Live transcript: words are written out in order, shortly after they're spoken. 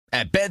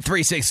At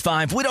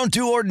Bet365, we don't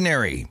do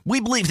ordinary. We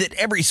believe that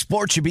every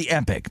sport should be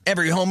epic.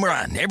 Every home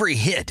run, every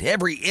hit,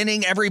 every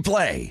inning, every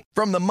play.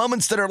 From the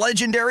moments that are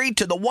legendary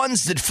to the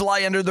ones that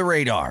fly under the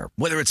radar.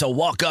 Whether it's a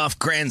walk-off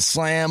grand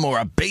slam or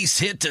a base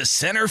hit to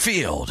center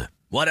field.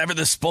 Whatever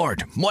the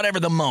sport, whatever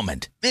the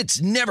moment.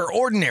 It's never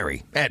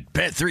ordinary at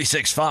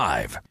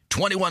Bet365.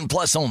 21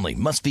 plus only.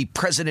 Must be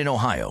present in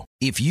Ohio.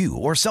 If you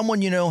or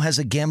someone you know has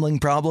a gambling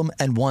problem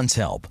and wants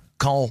help,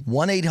 call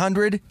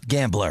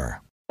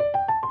 1-800-GAMBLER.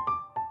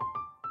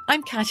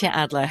 I'm Katya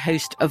Adler,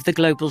 host of The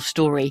Global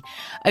Story.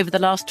 Over the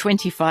last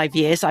 25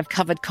 years, I've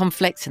covered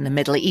conflicts in the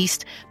Middle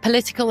East,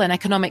 political and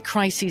economic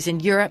crises in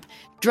Europe,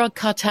 drug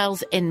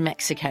cartels in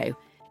Mexico.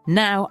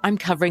 Now I'm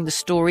covering the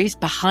stories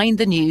behind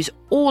the news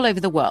all over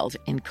the world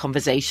in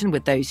conversation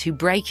with those who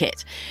break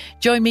it.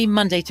 Join me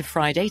Monday to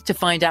Friday to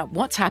find out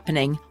what's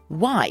happening,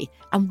 why,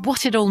 and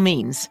what it all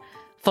means.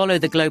 Follow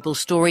The Global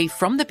Story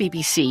from the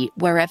BBC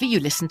wherever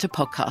you listen to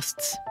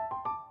podcasts.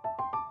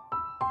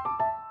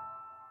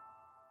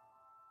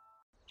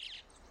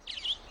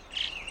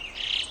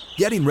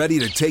 Getting ready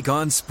to take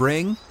on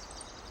spring?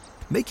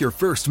 Make your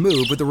first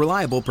move with the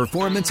reliable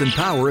performance and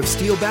power of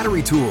Steel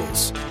battery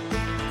tools.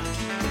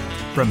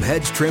 From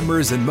hedge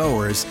trimmers and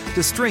mowers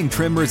to string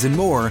trimmers and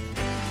more,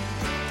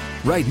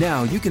 right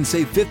now you can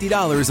save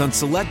 $50 on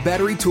select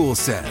battery tool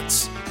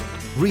sets.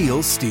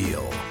 Real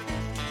Steel.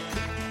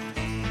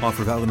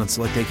 Offer valid on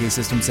select AK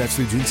system sets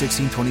through June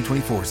 16,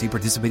 2024. See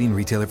participating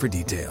retailer for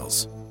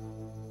details.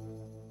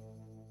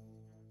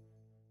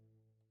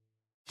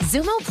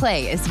 Xumo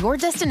Play is your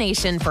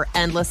destination for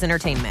endless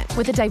entertainment.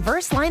 With a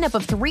diverse lineup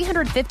of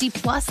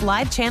 350-plus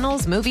live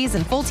channels, movies,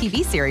 and full TV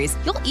series,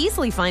 you'll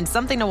easily find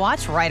something to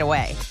watch right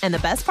away. And the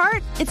best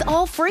part? It's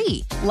all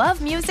free. Love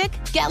music?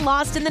 Get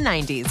lost in the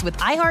 90s with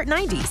iHeart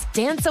 90s,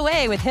 dance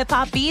away with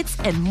hip-hop beats,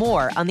 and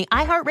more on the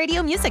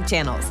iHeartRadio music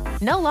channels.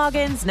 No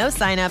logins, no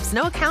signups,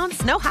 no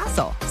accounts, no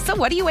hassle. So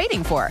what are you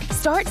waiting for?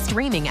 Start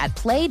streaming at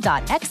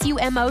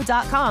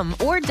play.xumo.com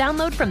or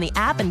download from the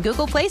app and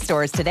Google Play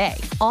stores today.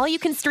 All you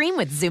can stream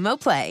with Xumo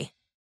Play.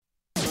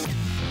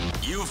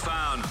 You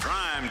found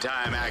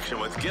primetime action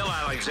with Gil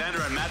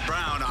Alexander and Matt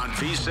Brown on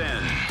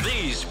VSiN,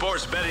 the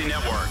Sports Betting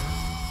Network.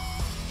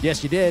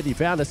 Yes, you did. You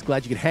found us.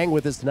 Glad you could hang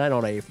with us tonight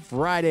on a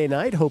Friday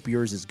night. Hope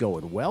yours is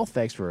going well.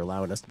 Thanks for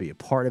allowing us to be a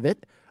part of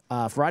it.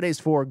 Fridays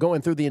for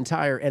going through the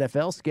entire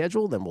NFL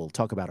schedule. Then we'll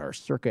talk about our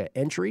Circa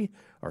entry,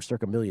 our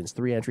Circa Millions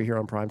 3 entry here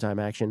on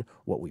Primetime Action,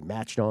 what we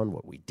matched on,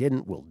 what we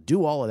didn't. We'll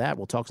do all of that.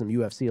 We'll talk some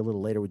UFC a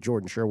little later with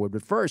Jordan Sherwood.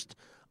 But first,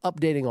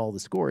 updating all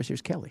the scores,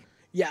 here's Kelly.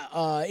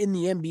 Yeah, in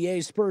the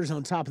NBA, Spurs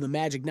on top of the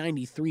Magic,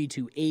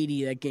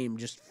 93-80. That game,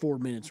 just 4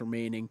 minutes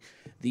remaining.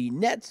 The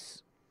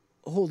Nets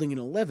holding an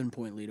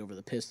 11-point lead over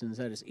the Pistons.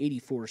 That is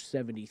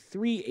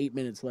 84-73. 8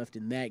 minutes left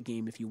in that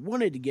game. If you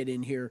wanted to get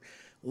in here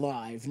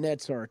live,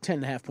 Nets are a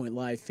 10.5-point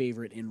live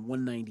favorite in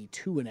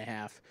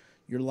 192.5.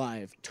 Your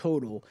live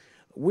total.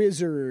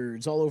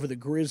 Wizards all over the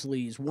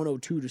Grizzlies,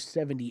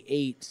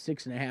 102-78.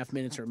 6.5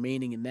 minutes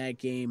remaining in that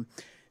game.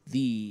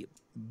 The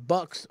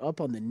Bucks up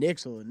on the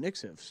Knicks. Oh, the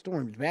Knicks have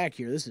stormed back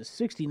here. This is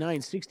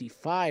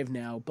 69-65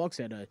 now. Bucks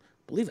had, I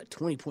believe, a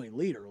 20-point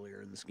lead earlier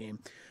in this game.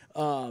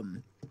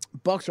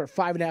 Bucks are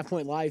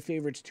 5.5-point live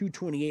favorites.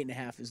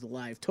 228.5 is the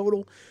live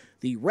total.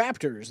 The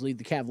Raptors lead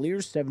the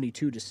Cavaliers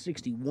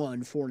 72-61.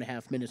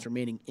 4.5 minutes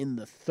remaining in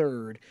the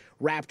third.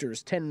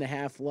 Raptors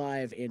 10.5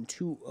 live and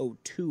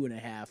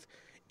 202.5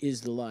 is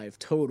the live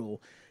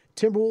total.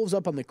 Timberwolves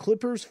up on the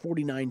Clippers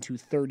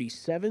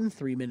 49-37.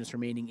 3 minutes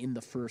remaining in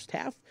the first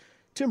half.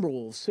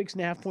 Timberwolves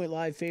 6.5-point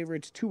live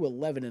favorites.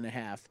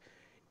 211.5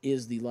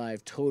 is the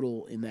live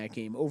total in that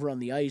game. Over on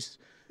the ice,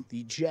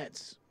 the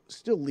Jets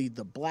still lead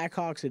the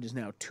Blackhawks. It is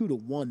now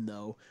 2-1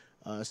 though.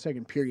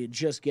 Second period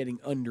just getting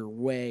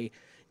underway.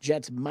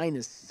 Jets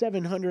minus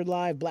 700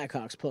 live.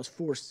 Blackhawks plus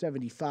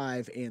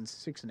 475 and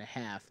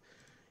 6.5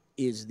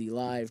 is the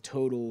live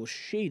total,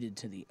 shaded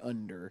to the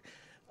under.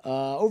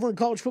 Over in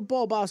college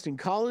football, Boston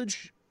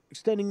College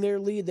extending their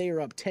lead. They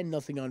are up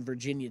 10-0 on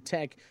Virginia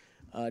Tech.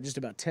 Just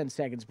about 10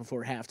 seconds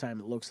before halftime,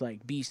 it looks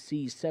like.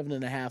 BC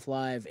 7.5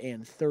 live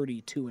and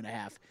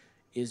 32.5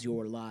 is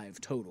your live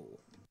total.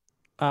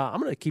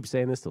 I'm going to keep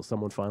saying this till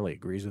someone finally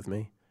agrees with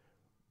me,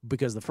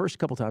 because the first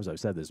couple times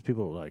I've said this,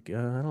 people were like,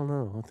 I don't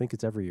know. I think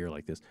it's every year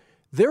like this.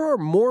 There are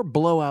more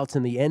blowouts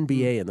in the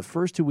NBA in the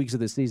first 2 weeks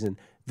of the season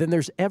than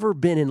there's ever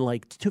been in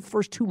like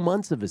first 2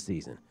 months of a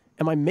season.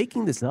 Am I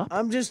making this up?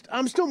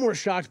 I'm still more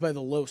shocked by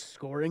the low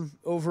scoring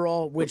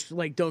overall, which,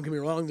 like, don't get me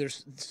wrong,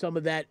 there's some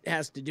of that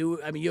has to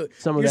do. I mean, you're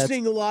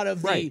seeing a lot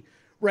of the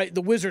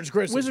Wizards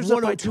Grizzlies. Wizards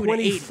up by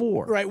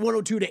 24. Right,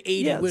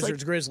 102-80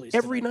 Wizards Grizzlies.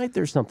 Every night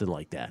there's something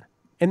like that.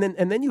 And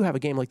then you have a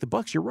game like the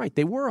Bucks. You're right.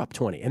 They were up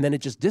 20, and then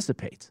it just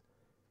disappears.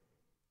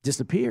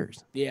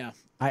 Yeah.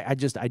 I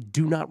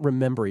do not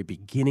remember a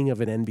beginning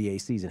of an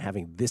NBA season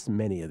having this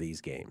many of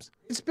these games.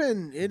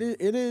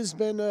 It has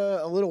been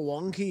a little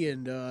wonky,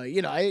 and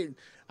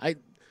I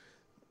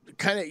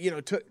kind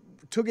of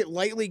took it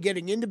lightly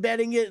getting into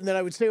betting it, and then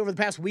I would say over the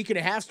past week and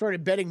a half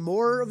started betting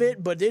more of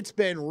it, but it's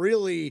been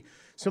really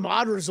some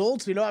odd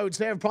results. I would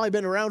say I've probably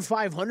been around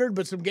 500,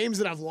 but some games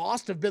that I've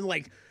lost have been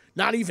like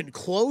not even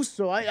close.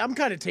 So I'm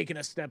kind of taking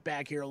a step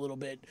back here a little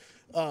bit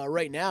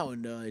right now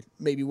and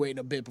maybe waiting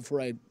a bit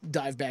before I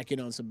dive back in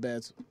on some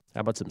bets.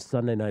 How about some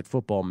Sunday Night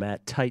Football,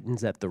 Matt?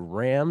 Titans at the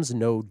Rams.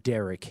 No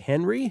Derrick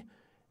Henry.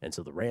 And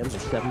so the Rams are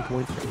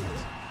 7-point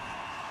favorites.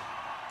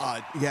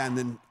 And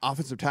then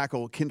offensive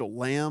tackle Kendall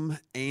Lamb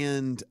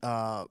and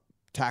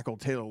tackle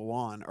Taylor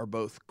Lewan are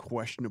both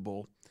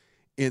questionable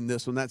in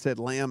this one. That said,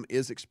 Lamb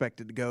is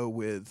expected to go,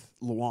 with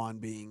Lewan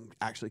being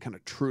actually kind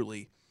of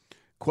truly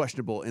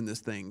questionable in this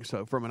thing.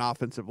 So from an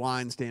offensive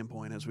line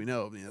standpoint, as we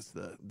know, that's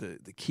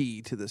the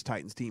key to this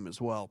Titans team as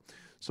well.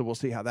 So we'll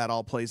see how that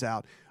all plays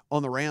out.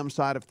 On the Rams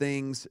side of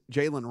things,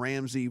 Jalen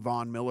Ramsey,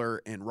 Von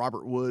Miller, and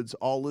Robert Woods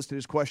all listed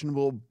as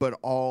questionable, but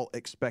all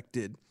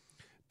expected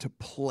to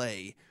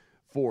play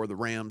for the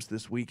Rams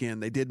this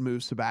weekend. They did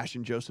move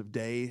Sebastian Joseph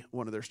Day,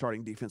 one of their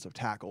starting defensive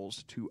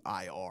tackles, to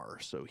IR.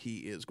 So he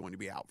is going to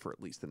be out for at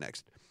least the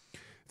next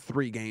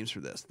 3 games for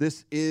this.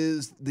 This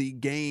is the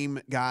game,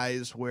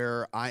 guys,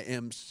 where I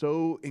am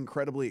so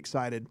incredibly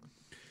excited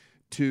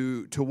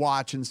to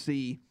watch and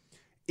see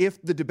if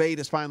the debate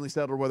is finally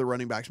settled whether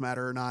running backs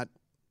matter or not.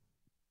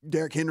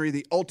 Derrick Henry,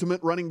 the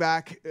ultimate running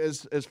back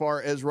as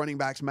far as running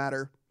backs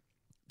matter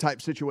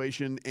type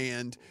situation,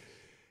 and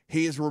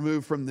he is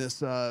removed from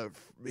this.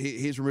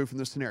 He's removed from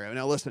this scenario.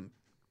 Now, listen,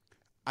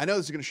 I know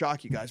this is going to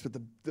shock you guys, but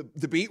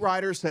the beat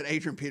writers said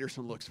Adrian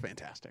Peterson looks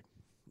fantastic.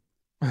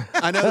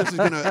 I know this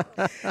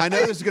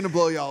is going to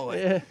blow y'all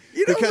away.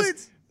 Yeah.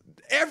 Because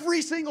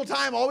every single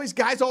time,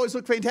 guys always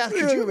look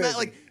fantastic. Could you imagine,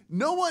 like,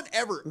 no one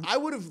ever? I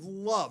would have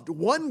loved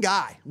one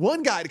guy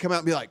to come out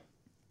and be like,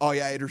 "Oh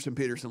yeah, Adrian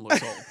Peterson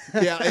looks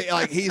old." Yeah,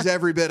 like he's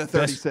every bit of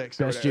 36.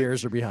 Best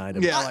years are behind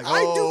him. Yeah,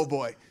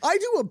 boy. I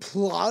do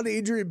applaud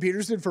Adrian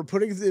Peterson for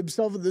putting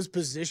himself in this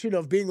position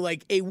of being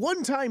like a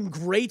one-time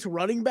great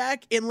running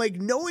back, and like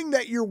knowing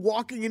that you're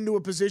walking into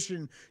a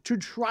position to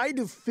try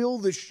to fill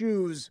the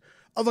shoes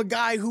of a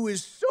guy who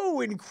is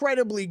so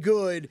incredibly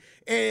good,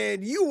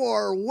 and you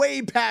are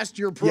way past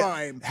your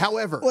prime. Yeah.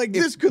 However, like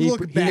this could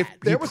look bad.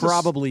 He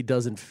probably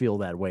doesn't feel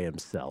that way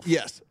himself.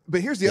 Yes,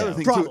 but here's the other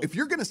thing too. If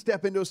you're going to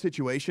step into a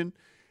situation,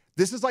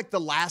 this is like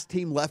the last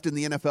team left in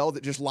the NFL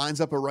that just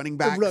lines up a running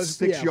back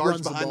 6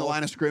 yards behind the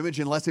line of scrimmage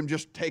and lets him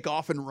just take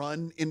off and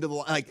run into the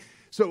line.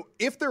 So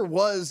if there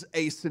was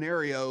a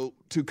scenario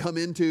to come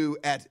into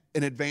at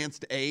an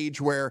advanced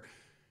age where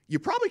you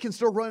probably can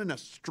still run in a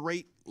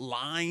straight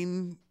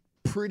line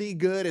pretty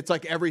good. It's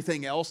like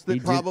everything else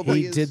that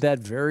he did that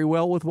very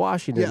well with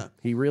Washington. Yeah.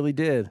 He really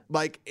did.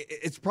 Like,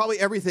 it's probably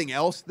everything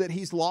else that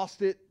he's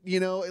lost it,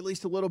 at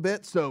least a little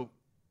bit. So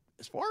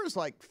as far as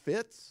like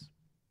fits,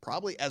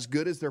 probably as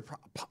good as there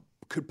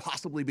could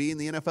possibly be in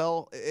the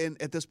NFL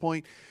at this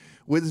point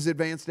with his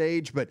advanced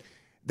age. But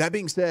that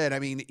being said, I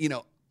mean,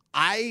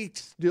 I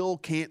still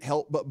can't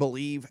help but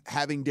believe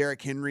having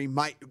Derrick Henry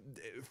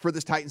for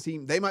this Titans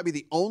team, they might be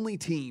the only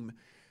team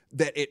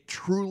that it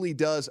truly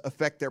does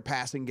affect their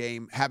passing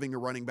game, having a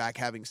running back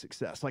having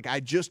success. Like, I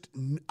just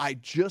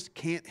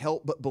can't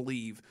help but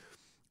believe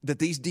that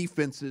these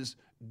defenses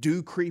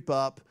do creep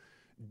up,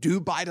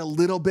 do bite a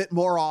little bit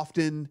more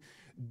often,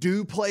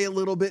 do play a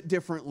little bit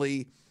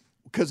differently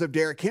because of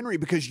Derrick Henry,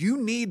 because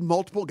you need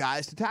multiple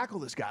guys to tackle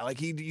this guy.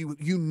 Like, you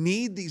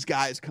need these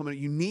guys coming.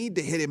 You need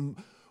to hit him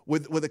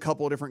with a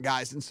couple of different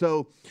guys. And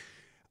so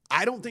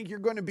I don't think you're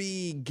going to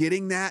be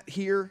getting that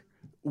here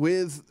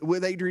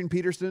with Adrian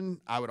Peterson.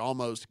 I would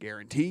almost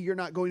guarantee you're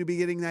not going to be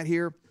getting that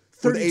here.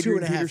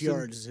 32.5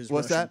 yards is his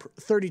What's that?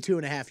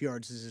 32.5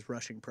 yards is his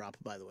rushing prop,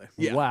 by the way.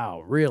 Yeah.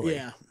 Wow, really?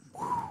 Yeah.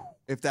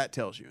 If that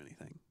tells you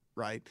anything,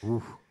 right?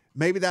 Oof.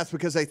 Maybe that's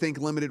because they think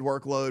limited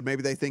workload.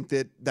 Maybe they think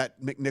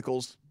that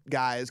McNichols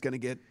guy is going to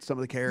get some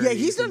of the carries. Yeah,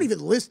 he's not even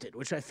listed,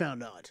 which I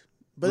found odd.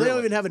 But really? They don't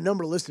even have a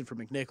number listed for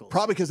McNichols.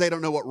 Probably because they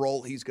don't know what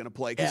role he's going to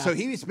play. Yeah. So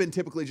he's been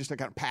typically just a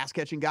kind of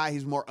pass-catching guy.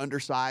 He's more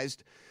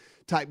undersized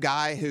type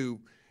guy who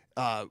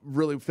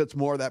really fits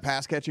more of that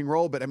pass-catching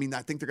role. But, I mean,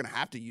 I think they're going to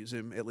have to use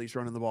him at least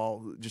running the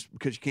ball, just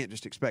because you can't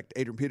just expect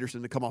Adrian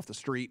Peterson to come off the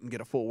street and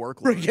get a full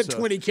workload. Get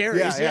 20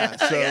 carries. Yeah.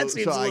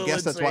 So I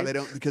guess that's why they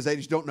don't, because they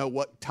just don't know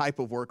what type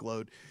of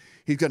workload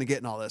he's going to get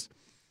in all this.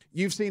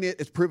 You've seen it.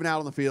 It's proven out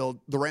on the field.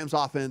 The Rams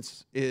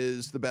offense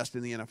is the best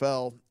in the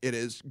NFL. It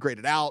is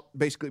graded out,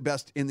 basically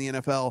best in the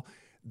NFL.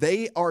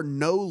 They are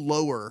no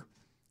lower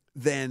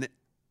than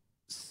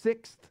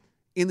 6th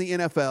in the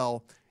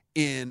NFL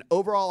in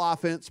overall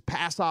offense,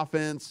 pass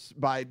offense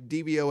by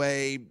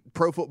DVOA,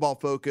 Pro Football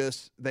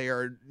Focus. They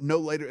are no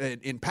later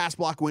in pass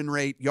block win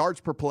rate,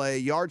 yards per play,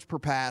 yards per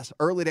pass,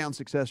 early down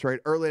success rate,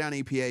 early down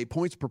EPA,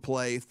 points per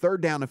play,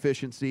 third down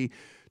efficiency,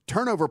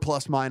 turnover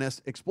plus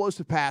minus,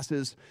 explosive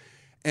passes,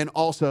 and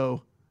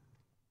also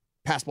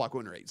pass block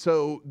win rate.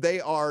 So they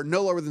are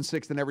no lower than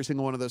 6th in every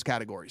single one of those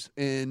categories.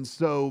 And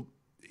so,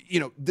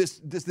 this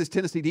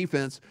Tennessee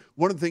defense,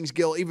 one of the things,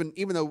 Gil,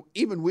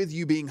 even with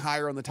you being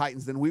higher on the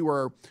Titans than we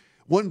were,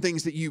 one of the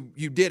things that you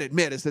did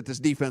admit is that this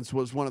defense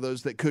was one of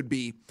those that could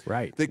be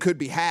right. That could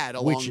be had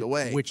along the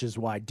way. Which is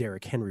why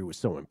Derrick Henry was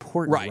so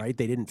important, right?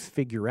 They didn't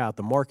figure out,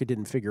 the market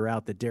didn't figure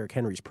out that Derrick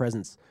Henry's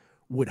presence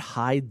would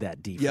hide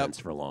that defense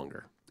for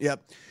longer.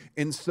 Yep.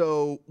 And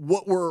so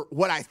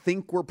what I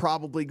think we're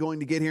probably going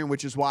to get here,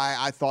 which is why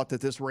I thought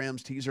that this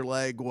Rams teaser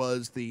leg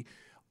was the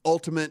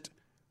ultimate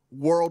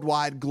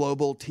worldwide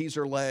global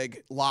teaser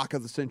leg lock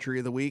of the century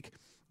of the week,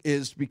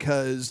 is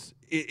because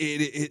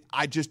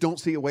I just don't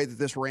see a way that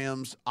this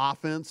Rams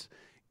offense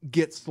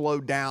gets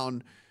slowed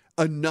down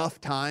enough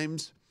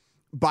times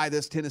by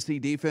this Tennessee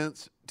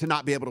defense to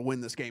not be able to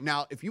win this game.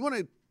 Now, if you want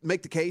to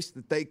make the case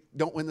that they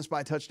don't win this by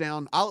a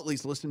touchdown, I'll at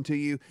least listen to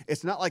you.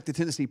 It's not like the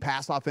Tennessee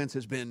pass offense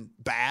has been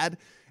bad.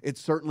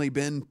 It's certainly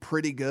been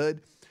pretty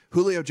good.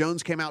 Julio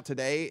Jones came out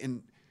today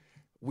and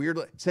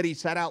weirdly said he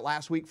sat out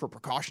last week for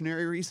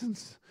precautionary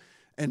reasons.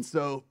 And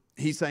so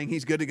he's saying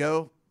he's good to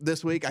go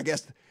this week. I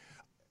guess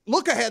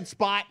look ahead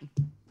spot.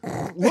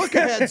 Look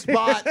ahead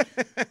spot.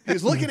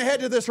 He's looking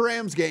ahead to this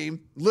Rams game.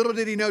 Little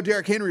did he know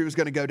Derrick Henry was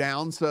going to go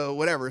down. So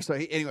whatever. So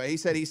he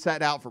said he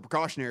sat out for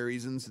precautionary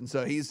reasons, and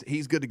so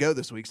he's good to go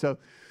this week. So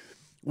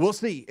we'll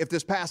see if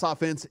this pass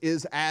offense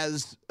is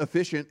as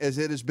efficient as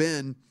it has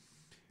been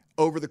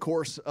over the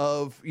course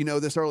of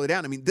this early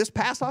down. I mean, this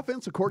pass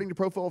offense, according to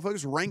Pro Football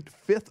Focus, ranked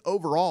 5th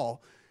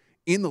overall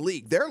in the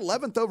league. They're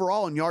 11th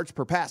overall in yards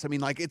per pass. I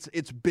mean, like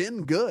it's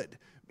been good.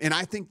 And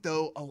I think,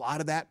 though, a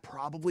lot of that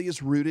probably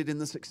is rooted in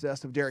the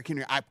success of Derrick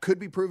Henry. I could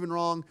be proven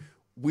wrong.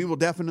 We will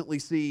definitely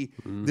see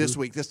this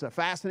week. This is a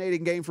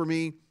fascinating game for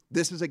me.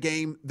 This is a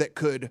game that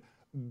could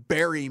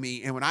bury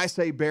me. And when I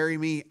say bury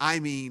me, I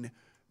mean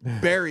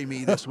bury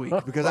me this week,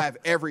 because I have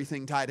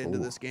everything tied into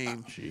this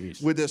game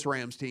with this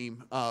Rams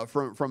team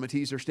from a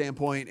teaser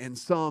standpoint, and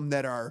some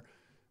that are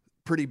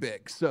pretty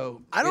big.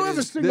 So I don't have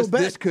a single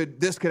bet.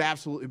 This could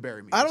absolutely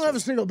bury me. I don't have a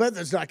single bet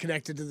that's not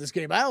connected to this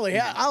game. I only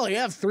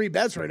have 3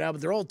 bets right now,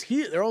 but they're all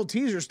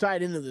teasers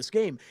tied into this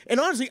game. And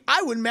honestly,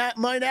 I wouldn't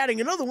mind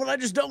adding another one. I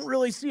just don't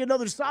really see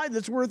another side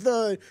that's worth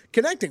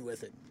connecting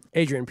with it.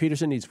 Adrian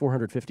Peterson needs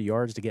 450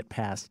 yards to get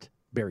past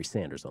Barry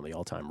Sanders on the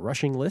all-time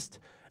rushing list.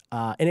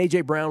 And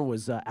A.J. Brown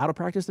was out of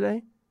practice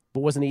today,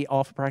 but wasn't he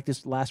off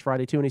practice last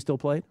Friday too, and he still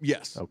played?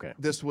 Yes. Okay.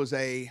 This was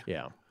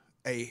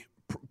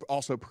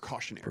also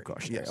precautionary.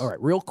 Yes. All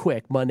right, real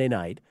quick, Monday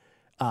night,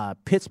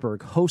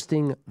 Pittsburgh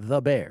hosting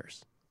the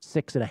Bears,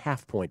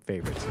 6.5-point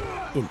favorites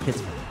in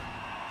Pittsburgh.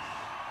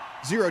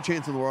 Zero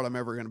chance in the world I'm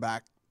ever going to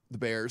back the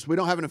Bears. We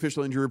don't have an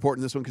official injury report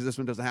in this one because this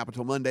one doesn't happen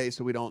until Monday,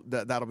 so we don't.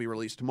 That'll be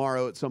released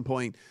tomorrow at some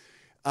point.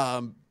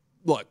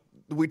 Look,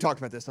 we talked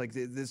about this. Like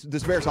this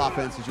Bears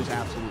offense is just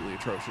absolutely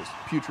atrocious,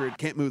 putrid.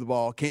 Can't move the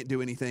ball. Can't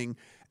do anything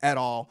at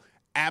all.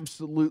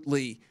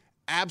 Absolutely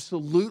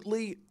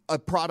a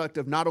product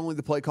of not only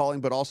the play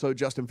calling, but also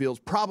Justin Fields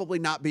probably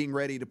not being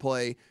ready to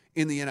play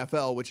in the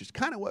NFL, which is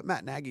kind of what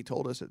Matt Nagy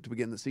told us at the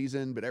beginning of the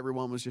season, but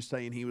everyone was just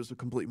saying he was a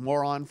complete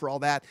moron for all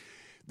that.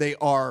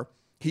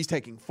 He's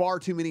taking far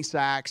too many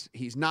sacks.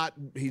 He's not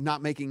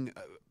making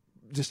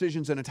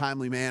decisions in a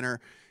timely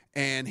manner,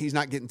 and he's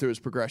not getting through his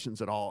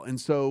progressions at all.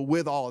 And so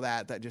with all of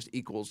that just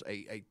equals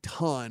a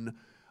ton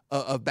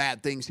of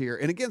bad things here.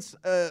 And against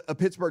a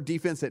Pittsburgh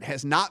defense that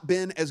has not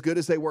been as good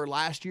as they were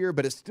last year,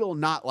 but it's still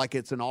not like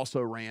it's an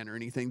also-ran or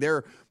anything.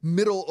 They're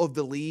middle of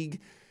the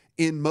league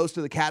in most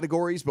of the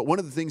categories, but one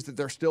of the things that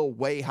they're still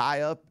way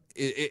high up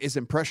is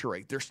in pressure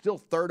rate. They're still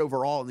 3rd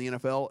overall in the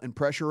NFL in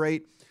pressure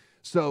rate.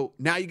 So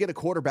now you get a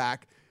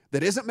quarterback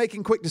that isn't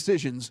making quick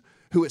decisions,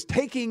 who is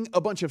taking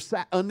a bunch of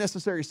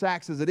unnecessary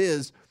sacks as it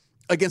is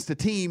against a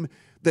team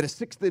that is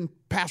 6th in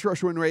pass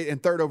rush win rate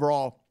and 3rd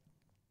overall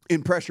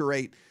in pressure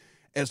rate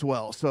as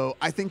well. So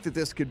I think that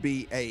this could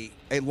be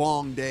a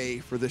long day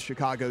for the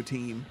Chicago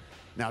team.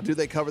 Now, do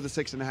they cover the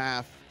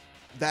 6.5?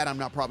 That I'm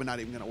probably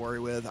not even going to worry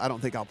with. I don't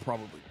think I'll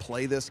probably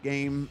play this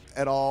game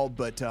at all,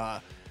 but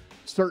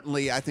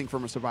certainly I think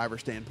from a Survivor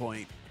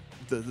standpoint,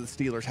 the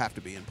Steelers have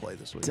to be in play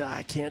this week.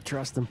 I can't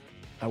trust them.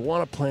 I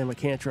want to play them. I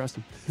can't trust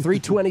them.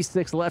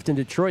 3:26 left in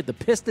Detroit. The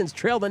Pistons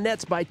trail the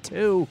Nets by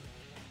 2.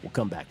 We'll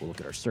come back. We'll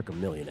look at our Circa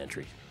Million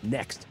entry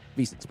next.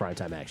 VSiN's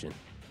Primetime Action.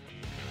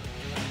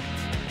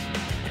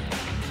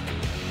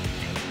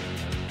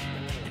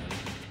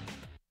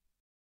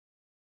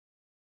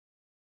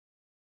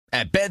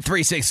 At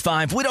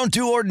Bet365, we don't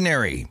do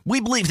ordinary. We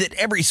believe that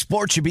every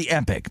sport should be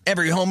epic.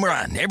 Every home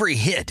run, every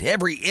hit,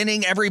 every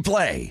inning, every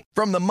play.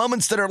 From the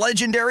moments that are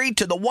legendary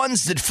to the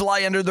ones that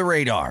fly under the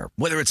radar.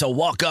 Whether it's a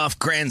walk-off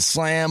grand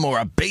slam or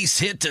a base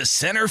hit to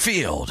center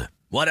field.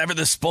 Whatever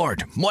the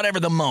sport, whatever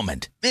the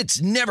moment.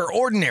 It's never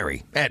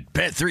ordinary at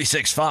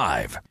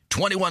Bet365.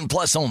 21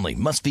 plus only.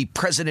 Must be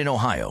present in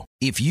Ohio.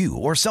 If you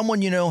or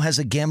someone you know has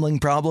a gambling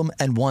problem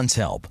and wants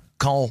help,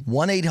 call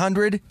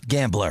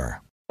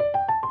 1-800-GAMBLER.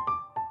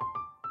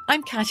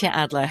 I'm Katya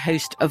Adler,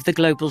 host of The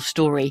Global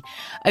Story.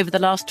 Over the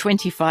last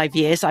 25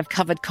 years, I've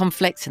covered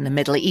conflicts in the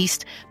Middle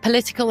East,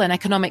 political and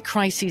economic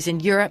crises in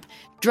Europe,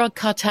 drug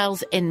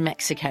cartels in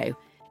Mexico.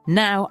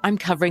 Now I'm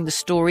covering the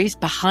stories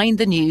behind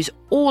the news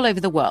all over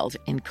the world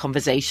in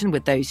conversation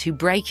with those who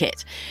break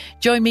it.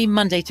 Join me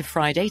Monday to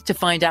Friday to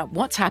find out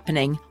what's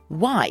happening,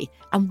 why,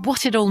 and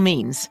what it all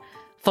means.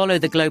 Follow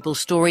The Global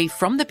Story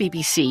from the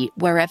BBC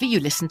wherever you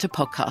listen to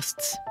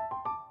podcasts.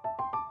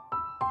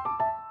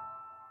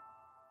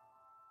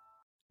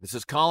 This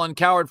is Colin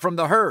Cowherd from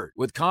The Herd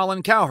with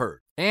Colin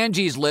Cowherd.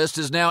 Angie's List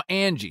is now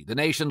Angie, the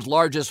nation's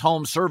largest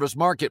home service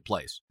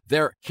marketplace.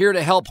 They're here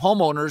to help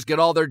homeowners get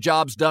all their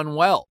jobs done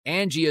well.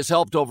 Angie has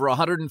helped over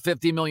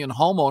 150 million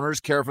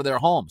homeowners care for their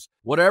homes.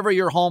 Whatever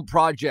your home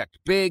project,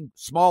 big,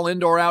 small,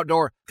 indoor,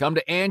 outdoor, come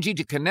to Angie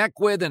to connect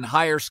with and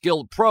hire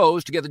skilled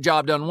pros to get the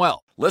job done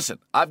well. Listen,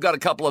 I've got a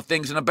couple of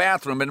things in a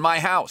bathroom in my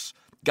house.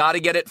 Got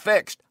to get it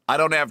fixed. I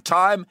don't have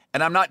time,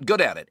 and I'm not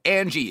good at it.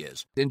 Angie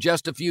is. In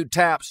just a few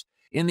taps,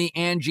 in the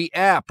Angie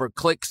app or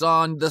clicks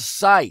on the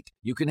site,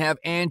 you can have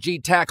Angie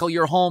tackle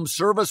your home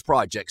service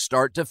project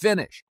start to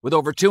finish. With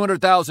over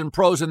 200,000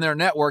 pros in their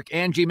network,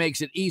 Angie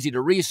makes it easy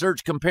to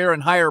research, compare,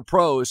 and hire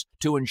pros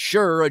to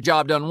ensure a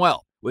job done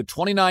well. With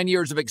 29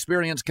 years of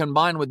experience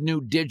combined with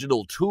new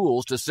digital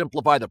tools to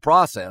simplify the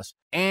process,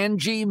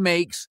 Angie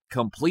makes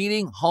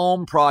completing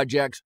home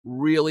projects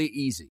really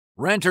easy.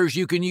 Renters,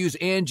 you can use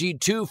Angie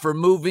too for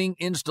moving,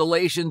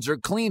 installations, or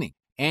cleaning.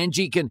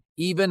 Angie can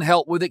even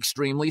help with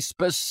extremely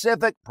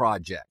specific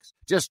projects.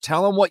 Just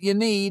tell them what you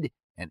need,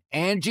 and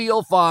Angie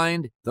will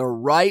find the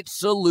right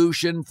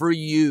solution for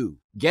you.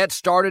 Get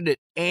started at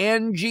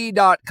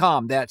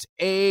Angie.com. That's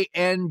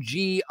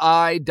ANGI.com,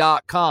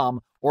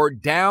 or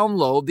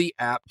download the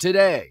app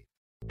today.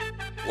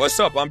 What's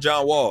up? I'm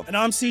John Wall. And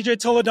I'm CJ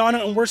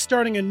Toledano, and we're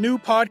starting a new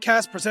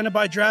podcast presented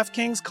by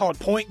DraftKings called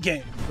Point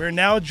Game. We're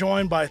now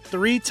joined by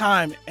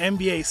three-time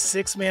NBA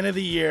Sixth Man of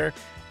the Year,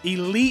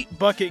 elite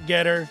bucket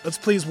getter. Let's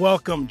please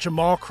welcome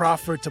Jamal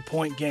Crawford to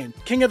Point Game.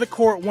 King of the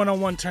Court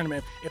one-on-one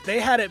tournament. If they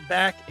had it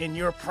back in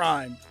your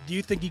prime, do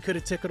you think you could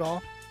have took it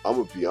all? I'm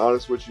going to be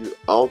honest with you.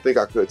 I don't think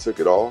I could have took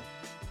it all,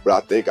 but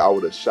I think I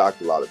would have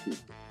shocked a lot of people.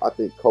 I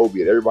think Kobe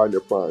and everybody in their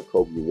prime,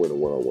 Kobe would win a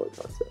one-on-one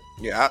contest.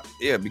 Yeah,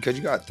 because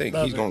you got to think,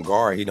 he's going to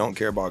guard. He don't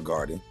care about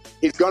guarding.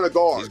 He's going to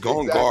guard. He's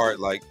going to guard.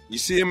 Like, you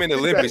see him in the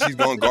Olympics, he's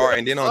going to guard.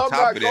 And then on top of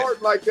that. I'm not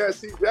guarding like that,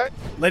 CJ.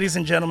 Ladies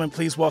and gentlemen,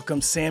 please welcome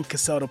Sam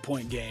Cassell to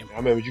Point Game. I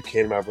remember you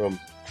came out from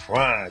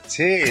prime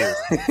 10.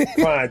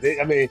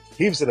 I mean,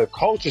 he was in a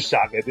culture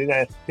shock. And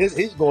then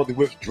he's going through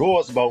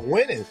withdrawals about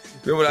winning.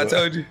 Remember what I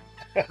told you?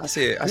 I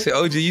said,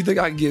 OG, you think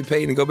I can get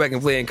paid and go back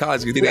and play in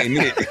college because it ain't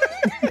it?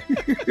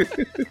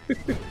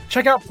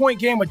 Check out Point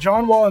Game with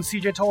John Wall and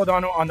CJ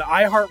Toledano on the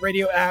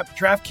iHeartRadio app,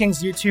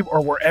 DraftKings YouTube, or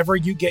wherever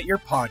you get your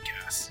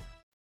podcasts.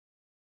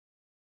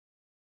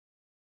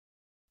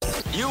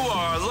 You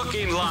are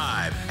looking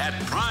live at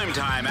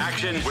Primetime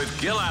Action with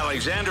Gil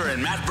Alexander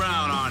and Matt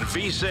Brown on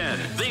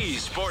VSiN, the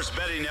Sports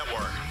Betting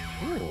Network.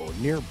 Oh,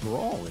 near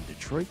brawl in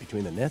Detroit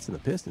between the Nets and the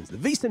Pistons. The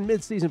VSiN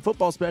midseason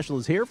football special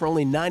is here for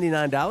only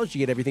 $99. You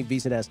get everything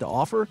VSiN has to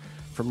offer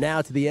from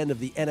now to the end of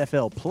the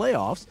NFL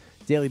playoffs.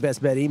 Daily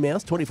best bet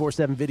emails,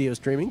 24/7 video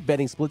streaming,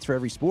 betting splits for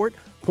every sport,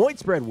 point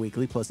spread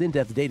weekly, plus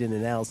in-depth data and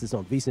analysis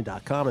on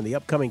VSiN.com, and the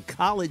upcoming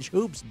College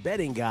Hoops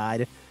betting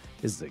guide.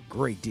 This is a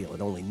great deal at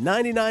only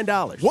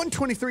 $99.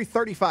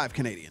 $123.35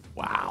 Canadian.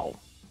 Wow.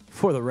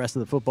 For the rest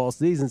of the football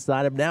season,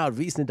 sign up now at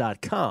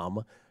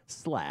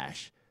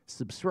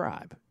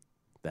VSiN.com/subscribe.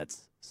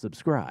 That's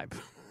subscribe.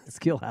 It's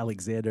Gil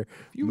Alexander.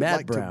 You would Matt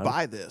like Brown. to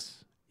buy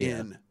this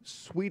in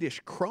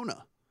Swedish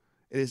krona.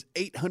 It is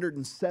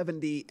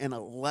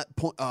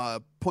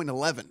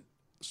 870.11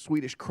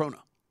 Swedish krona.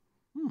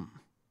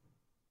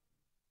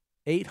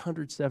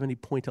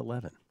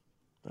 870.11.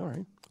 All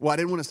right. Well, I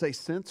didn't want to say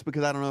cents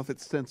because I don't know if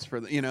it's cents for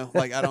the,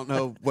 like I don't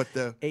know what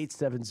the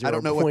 870. I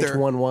don't know what their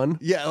 11.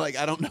 Yeah, like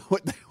I don't know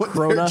what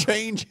Krona? their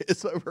change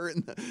is over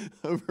in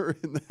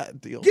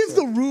that deal. Give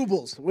the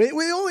rubles.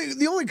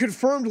 The only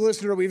confirmed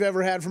listener we've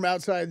ever had from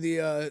outside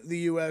the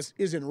U.S.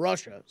 is in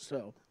Russia.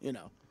 So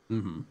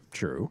Mm-hmm.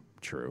 True.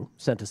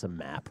 Sent us a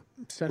map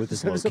with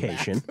his sent us a map.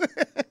 location.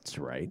 That's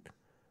right.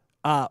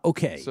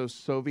 Okay. So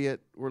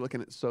Soviet, we're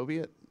looking at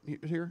Soviet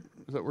here?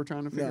 Is that what we're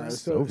trying to figure out?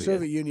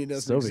 Soviet Union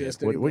doesn't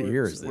exist anymore. What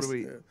year is this? What are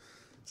we?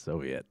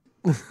 Soviet.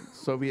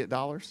 Soviet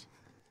dollars?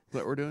 Is that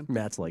what we're doing?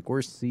 Matt's like,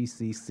 where's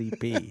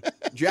CCCP?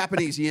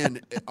 Japanese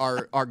yen,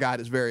 our guide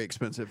is very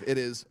expensive. It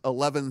is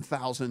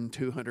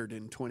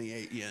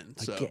 11,228 yen.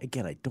 So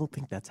Again, I don't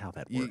think that's how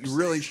that works. you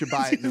really should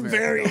buy it in American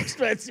Very dollars.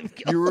 expensive.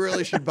 You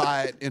really should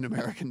buy it in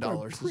American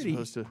dollars pretty, as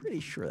opposed to pretty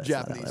sure that's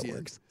Japanese not how that yen.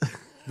 works.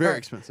 Very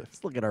expensive.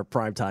 Let's look at our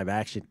primetime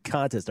action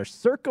contest. Our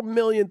Circa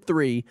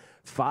 $1,000,003,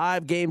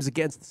 5 games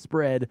against the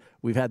spread.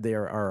 We've had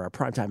our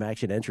primetime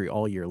action entry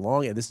all year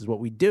long, and this is what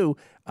we do.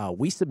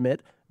 We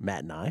submit,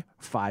 Matt and I,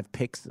 5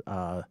 picks,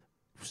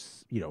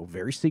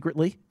 very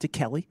secretly to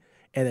Kelly,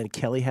 and then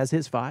Kelly has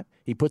his 5.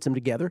 He puts them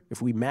together.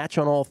 If we match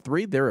on all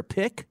 3, they're a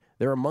pick.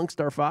 They're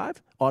amongst our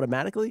 5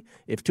 automatically.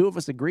 If 2 of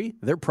us agree,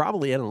 they're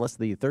probably in unless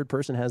the third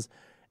person has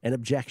an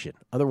objection.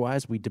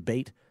 Otherwise, we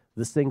debate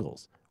the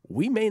singles.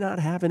 We may not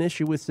have an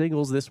issue with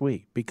singles this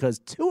week because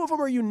 2 of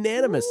them are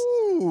unanimous.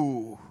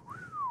 Ooh.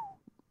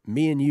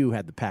 Me and you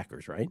had the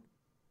Packers, right?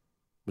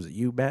 Was it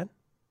you, Matt?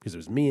 Because it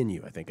was me and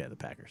you, I think, had the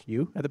Packers.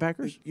 You had the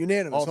Packers?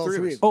 Unanimous, all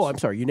three. Oh, I'm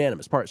sorry,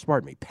 unanimous.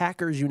 Pardon me.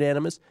 Packers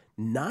unanimous.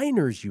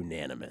 Niners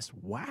unanimous.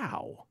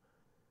 Wow.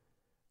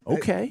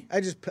 Okay. I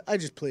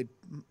just played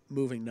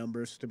moving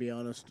numbers, to be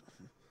honest.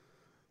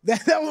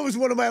 That one was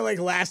one of my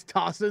last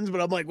toss-ins, but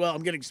I'm like, well,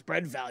 I'm getting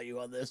spread value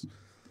on this.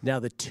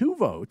 Now, the 2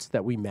 votes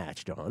that we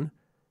matched on,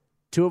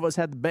 2 of us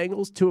had the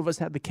Bengals, 2 of us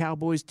had the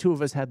Cowboys, 2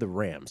 of us had the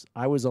Rams.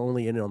 I was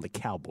only in on the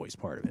Cowboys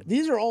part of it.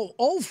 These are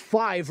all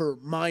 5 are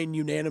mine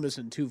unanimous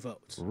in 2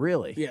 votes.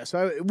 Really? Yeah,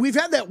 so we've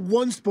had that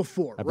once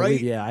before, I right?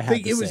 believe, yeah, I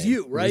had it was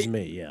you, right? It was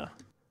me, yeah.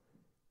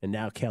 And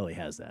now Kelly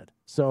has that.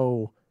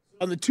 So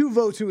on the 2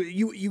 votes,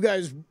 you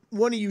guys,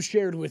 one of you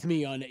shared with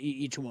me on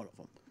each one of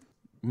them.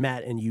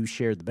 Matt and you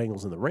shared the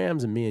Bengals and the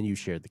Rams, and me and you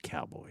shared the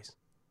Cowboys.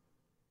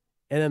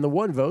 And then the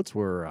 1 votes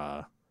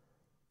were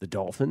the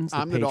Dolphins,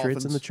 the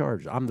Patriots, and the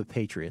Chargers. I'm the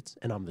Patriots,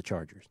 and I'm the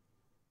Chargers.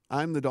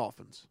 I'm the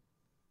Dolphins.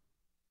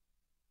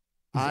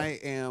 I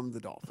am the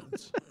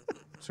Dolphins.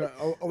 So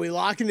are we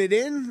locking it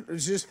in? Or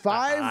is it just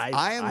 5?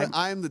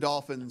 I am the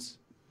Dolphins.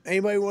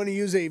 Anybody want to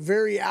use a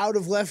very out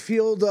of left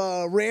field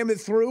ram it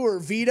through or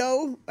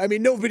veto? I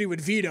mean, nobody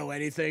would veto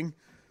anything.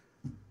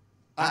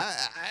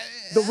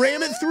 The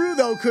ram it through,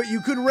 though,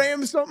 you could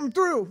ram something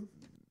through.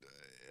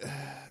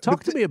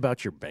 Talk to me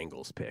about your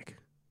Bengals pick.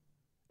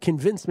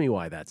 Convince me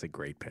why that's a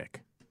great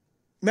pick.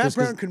 Matt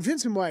Brown,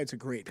 convince him why it's a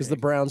great pick. Because the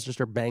Browns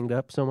just are banged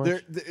up so much?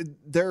 I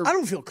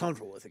don't feel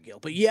comfortable with it, Gil.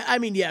 But yeah, I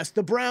mean, yes,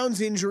 the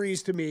Browns'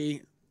 injuries to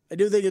me, I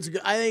do think it's a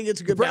good. I think it's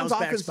a good. The Browns' bounce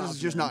back offense spot is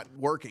just for them. not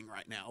working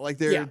right now. Like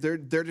they're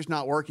just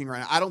not working right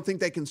now. I don't think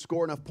they can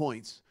score enough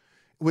points.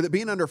 With it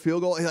being under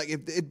field goal, like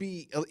it'd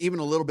be even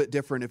a little bit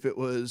different if it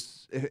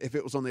was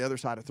on the other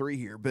side of 3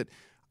 here. But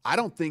I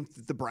don't think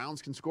that the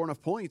Browns can score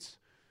enough points.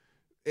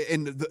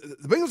 And the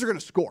Bengals are going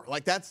to score.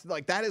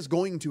 That is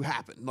going to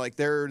happen. Like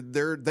they are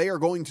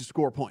going to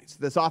score points.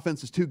 This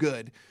offense is too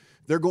good.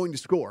 They're going to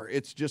score.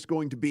 It's just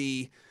going to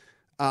be,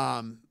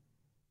 can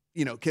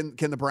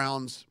the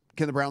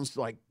Browns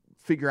like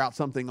figure out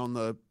something on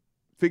the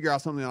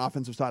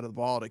offensive side of the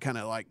ball to kind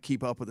of like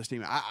keep up with this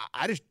team?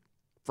 I just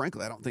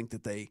frankly I don't think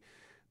that they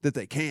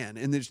can.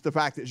 And there's the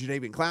fact that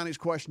Jadeveon Clowney's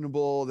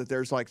questionable. That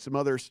there's like some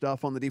other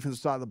stuff on the defensive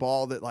side of the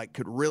ball that like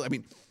could really. I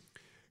mean.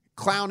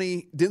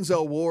 Clowney,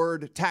 Denzel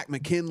Ward, Takk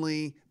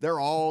McKinley, they're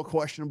all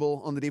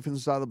questionable on the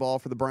defensive side of the ball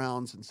for the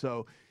Browns. And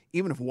so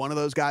even if one of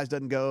those guys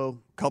doesn't go,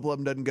 a couple of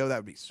them doesn't go, that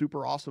would be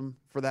super awesome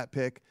for that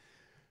pick.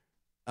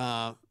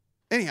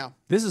 Anyhow.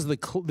 Let's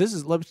put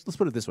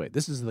it this way.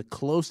 This is the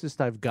closest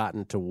I've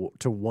gotten to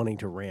wanting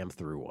to ram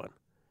through one.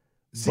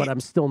 But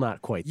I'm still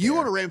not quite there. You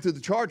want to ram through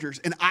the Chargers,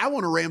 and I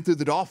want to ram through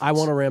the Dolphins. I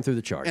want to ram through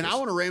the Chargers. And I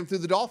want to ram through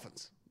the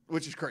Dolphins.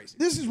 Which is crazy.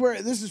 This is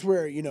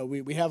where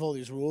we have all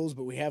these rules,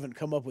 but we haven't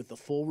come up with the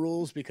full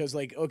rules because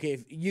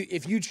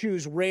if you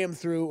choose ram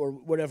through or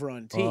whatever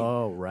on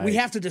team, we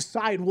have to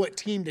decide what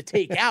team to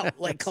take out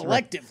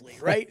collectively,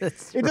 right?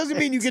 It doesn't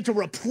mean you get to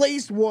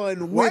replace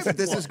one with. Right, but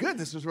this is good.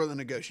 This is where the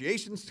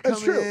negotiations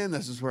come in.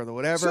 This is where the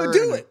whatever. So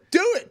do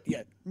it.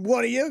 Yeah,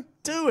 one of you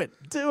do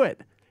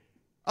it.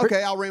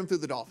 Okay, I'll ram through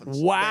the Dolphins.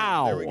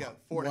 Wow. There we go.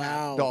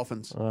 4.5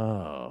 Dolphins.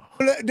 Oh.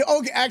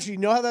 Okay, actually, you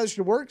know how that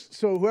should work?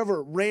 So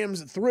whoever rams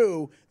it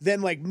through,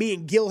 then like me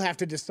and Gil have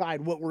to decide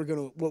what we're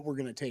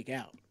gonna take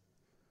out.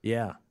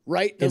 Yeah.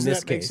 Right? Doesn't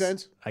that make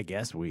sense? I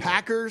guess we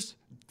Packers,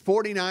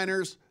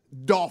 49ers,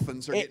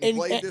 Dolphins are getting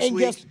played this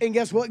week. And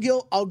guess what,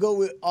 Gil?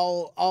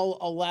 I'll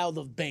allow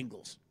the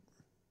Bengals.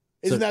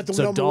 Isn't that the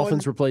so number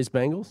Dolphins one? replace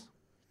Bengals?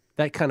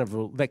 That kind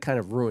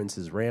of ruins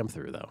his ram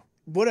through though.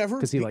 Whatever.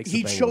 Because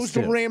he chose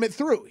to ram it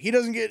through. He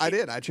doesn't get. I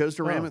did. I chose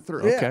to ram it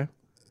through. Yeah.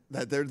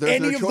 Okay. There's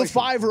Any no of the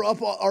 5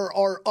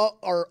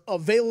 are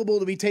available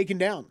to be taken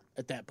down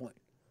at that point.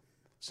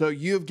 So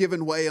you've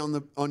given way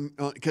on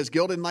because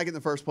Gil didn't like it in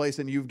the first place,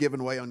 and you've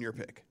given way on your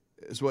pick.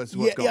 Is what's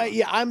going on.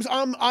 Yeah.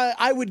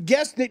 I would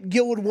guess that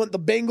Gil would want the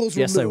Bengals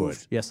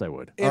removed. Yes, I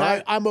would. And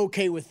right. I'm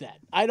okay with that.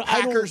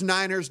 Packers,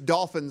 Niners,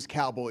 Dolphins,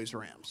 Cowboys,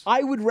 Rams.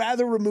 I would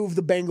rather remove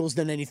the Bengals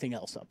than anything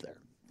else up there.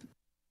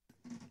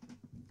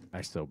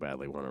 I so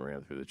badly want to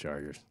ram through the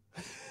Chargers.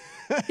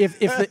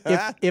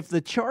 If the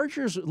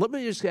Chargers, let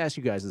me just ask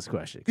you guys this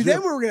question.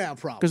 Then we're gonna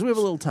have problems. Because we have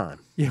a little time.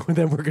 Yeah,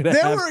 then we're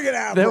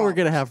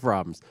gonna have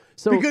problems.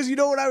 So because you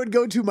know what I would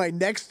go to, my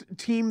next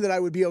team that I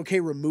would be okay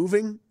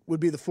removing would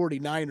be the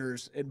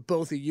 49ers, and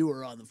both of you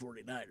are on the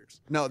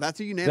 49ers. No, that's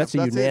a unanimous.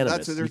 That's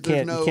unanimous. You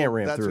can't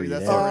ram through.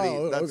 That's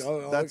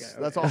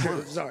off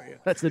limits. Sorry,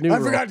 that's the new. I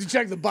forgot to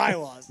check the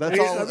bylaws.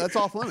 That's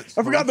off limits.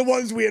 I forgot the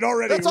ones we had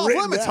already. That's off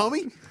limits,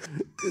 homie.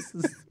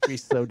 We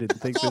so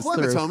didn't think this off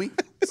limits, through. homie.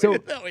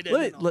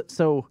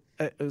 So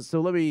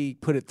so let me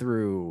put it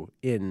through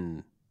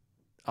in.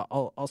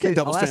 I'll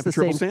ask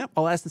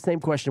the same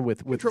question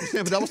with triple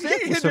stamp a double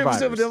stamp.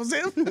 Double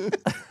stamp.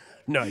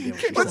 No idea.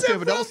 What's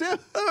that? Double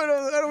stamp?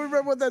 I don't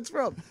remember what that's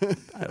from.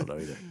 I don't know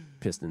either.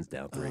 Pistons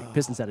down 3.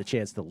 Pistons had a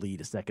chance to lead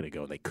a second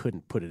ago, and they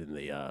couldn't put it in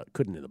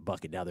the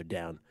bucket. Now they're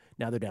down.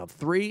 Now they're down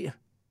 3,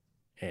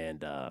 and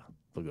they'll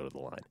go to the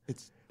line.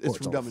 It's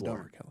from Dumb and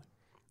Dumber, Kelly.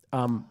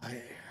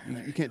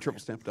 You can't triple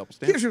stamp, double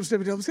stamp. Can't triple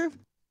stamp, double stamp.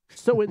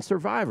 So in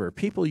Survivor,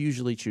 people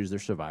usually choose their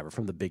Survivor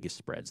from the biggest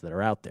spreads that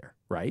are out there,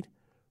 right?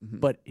 Mm-hmm.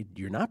 But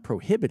you're not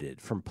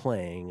prohibited from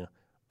playing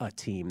a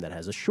team that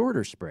has a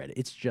shorter spread.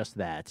 It's just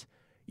that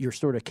you're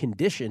sort of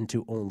conditioned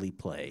to only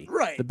play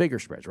the bigger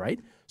spreads, right?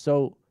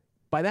 So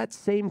by that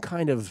same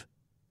kind of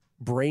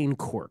brain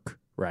quirk,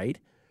 right?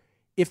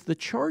 If the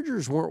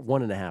Chargers weren't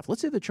 1.5,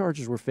 let's say the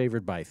Chargers were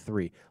favored by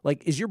 3,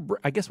 like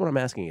I guess what I'm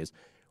asking is,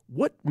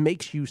 what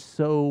makes you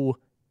so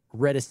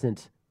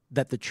reticent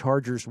that the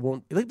Chargers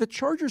won't? Like the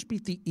Chargers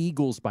beat the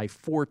Eagles by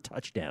 4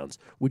 touchdowns.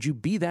 Would you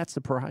be that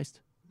surprised?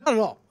 Not at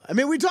all. I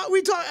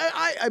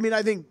mean,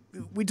 I think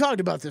we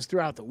talked about this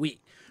throughout the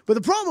week. But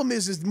the problem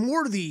is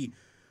more the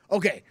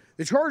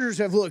Chargers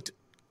have looked,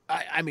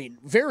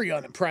 very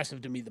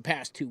unimpressive to me the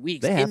past 2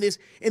 weeks. And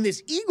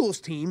this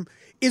Eagles team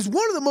is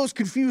one of the most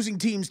confusing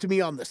teams to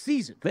me on the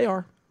season. They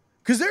are.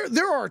 Because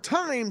there are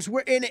times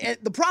where, and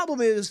the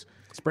problem is,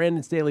 it's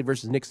Brandon Staley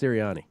versus Nick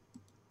Sirianni.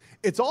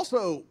 It's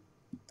also,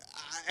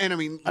 I don't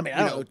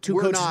know, two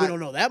coaches we don't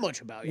know that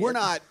much about yet. We're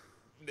not,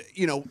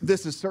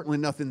 this is certainly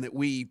nothing that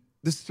we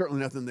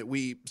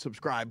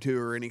subscribe to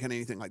or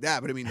anything like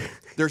that. But I mean,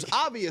 there's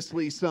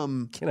obviously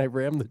some. Can I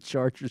ram the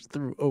Chargers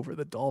through over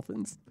the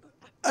Dolphins?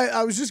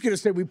 I was just going to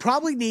say, we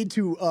probably need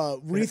to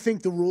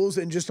rethink the rules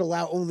and just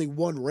allow only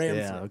one ram through.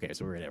 Yeah, okay,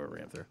 so we're going to have a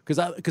ram through.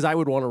 Because I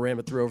would want to ram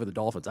it through over the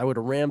Dolphins. I would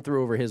have rammed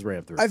through over his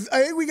ram through. I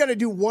think we got to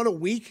do one a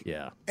week.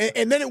 Yeah.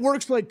 And then it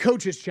works like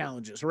coaches'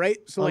 challenges, right?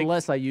 So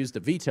unless I used a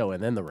veto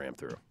and then the ram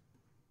through.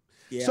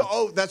 Yeah.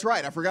 So, that's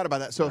right. I forgot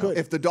about that. So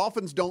if the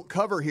Dolphins don't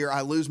cover here,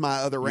 I lose my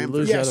other ram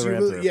through.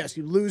 Yes,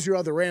 you lose your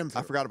other ram through.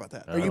 I forgot about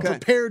that. Are you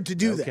prepared to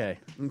do that?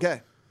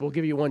 Okay. We'll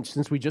give you one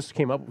since we just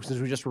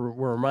were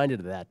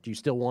reminded of that. Do you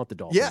still want the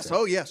Dolphins? Yes. Then?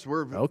 Oh, yes.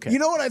 We're okay. You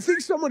know what? I think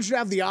someone should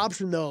have the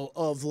option though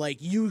of like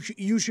you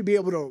should be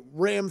able to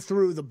ram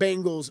through the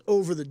Bengals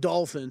over the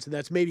Dolphins, and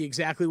that's maybe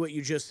exactly what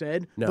you just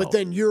said. No. But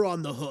then you're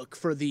on the hook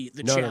for the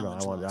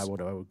challenge. No. I would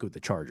go with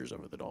the Chargers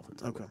over the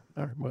Dolphins. Okay.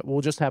 All right.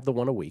 We'll just have the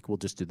one a week. We'll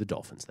just do the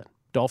Dolphins then.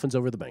 Dolphins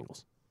over the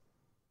Bengals.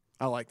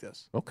 I like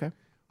this. Okay.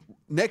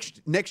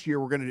 Next year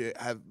we're going to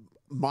have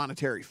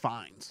monetary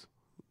fines.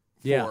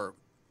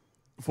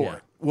 For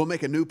it. We'll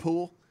make a new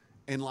pool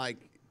and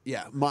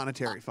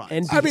monetary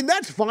fines. And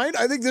that's fine.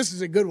 I think this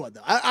is a good one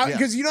though.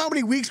 Because you know how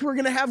many weeks we're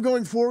going to have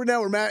going forward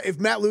now where if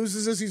Matt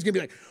loses this, he's going to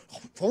be like,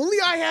 if only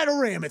I had a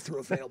ram it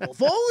through available.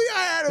 If only I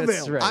had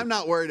available. Right. I'm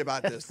not worried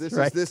about this. This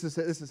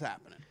is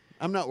happening.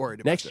 I'm not worried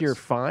about Next this. year,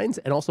 fines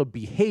and also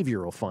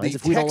behavioral fines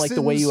if we don't like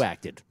the way you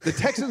acted. The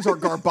Texans are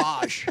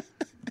garbage.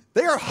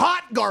 They are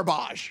hot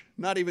garbage.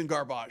 Not even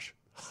garbage.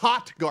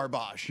 Hot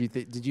garbage.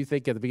 Did you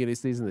think at the beginning of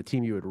the season the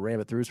team you would ram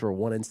it through is for a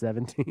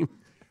 1-7 team?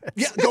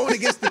 Yeah, going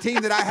against the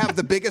team that I have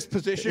the biggest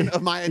position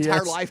of my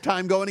entire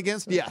lifetime going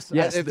against? Yes.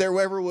 If there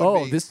ever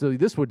would be.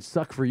 This would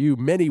suck for you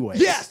many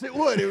ways. Yes, it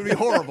would. It would be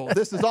horrible.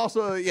 This is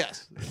also,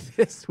 yes.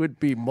 This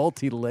would be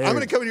multi-layered. I'm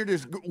going to come in here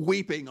just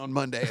weeping on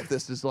Monday if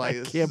this is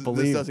I can't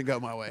believe this doesn't go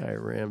my way. I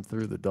rammed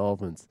through the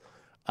Dolphins.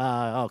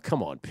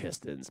 Come on,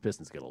 Pistons.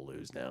 Pistons going to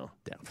lose now.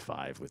 Down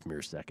 5 with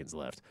mere seconds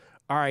left.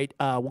 All right,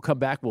 we'll come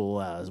back.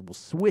 We'll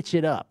switch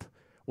it up.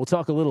 We'll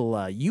talk a little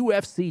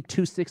UFC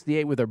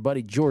 268 with our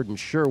buddy Jordan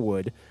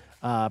Sherwood.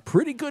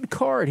 Pretty good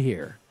card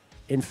here,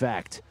 in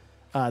fact,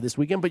 this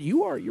weekend. But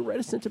you're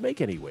reticent to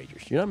make any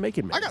wagers. You're not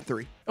making many. I got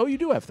 3. Oh, you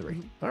do have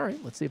 3. All right,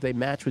 let's see if they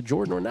match with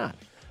Jordan or not.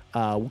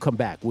 We'll come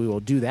back. We will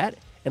do that.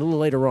 And a little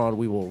later on,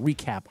 we will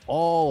recap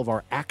all of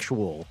our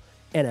actual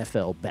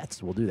NFL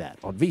bets. We'll do that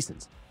on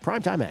VSiN's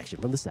Primetime Action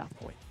from the South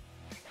Point.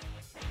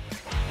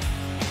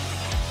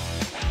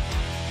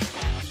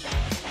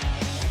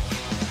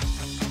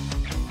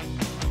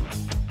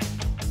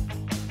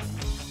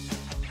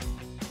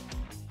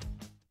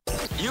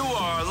 You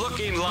are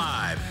looking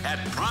live at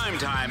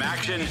Primetime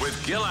Action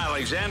with Gil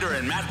Alexander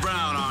and Matt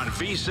Brown on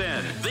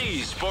VSiN,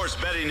 the Sports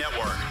Betting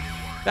Network.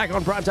 Back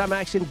on Primetime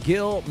Action,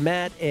 Gil,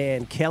 Matt,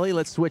 and Kelly.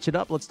 Let's switch it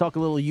up. Let's talk a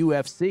little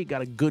UFC.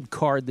 Got a good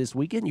card this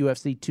weekend.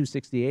 UFC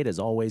 268, as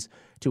always.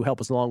 To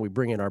help us along, we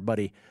bring in our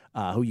buddy,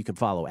 who you can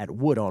follow at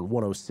Wood on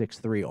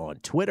 1063 on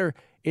Twitter,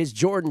 is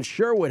Jordan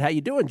Sherwood. How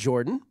you doing,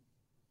 Jordan?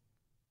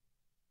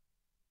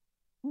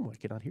 Oh, I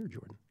cannot hear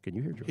Jordan. Can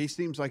you hear Jordan? He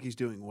seems like he's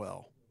doing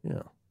well.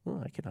 Yeah.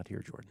 Well, I cannot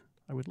hear Jordan.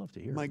 I would love to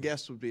hear. My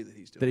guess would be that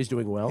he's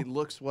doing well. He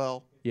looks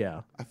well.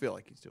 Yeah. I feel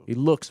like he's doing He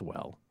looks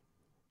well.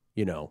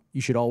 You know,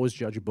 you should always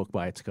judge a book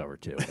by its cover,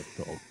 too.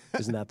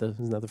 Isn't that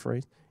the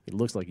phrase? It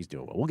looks like he's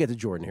doing well. We'll get to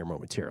Jordan here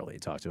momentarily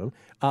and talk to him.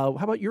 How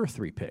about your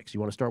 3 picks? You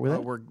want to start with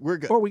it? We're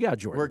good. Or we got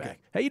Jordan back.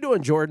 How you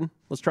doing, Jordan?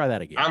 Let's try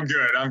that again. I'm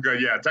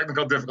good. Yeah,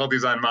 technical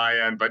difficulties on my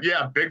end. But,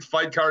 yeah, big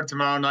fight card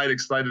tomorrow night.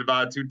 Excited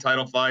about it. 2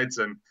 title fights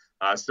and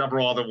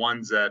several other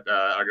ones that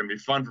are going to be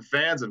fun for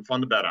fans and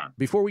fun to bet on.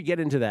 Before we get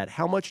into that,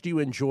 how much do you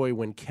enjoy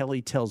when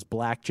Kelly tells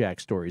blackjack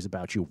stories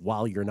about you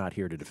while you're not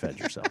here to defend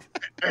yourself?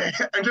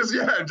 And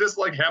just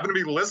like happen to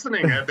be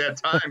listening at that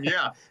time.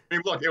 Yeah. I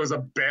mean, look, it was a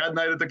bad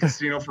night at the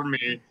casino for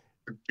me,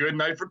 a good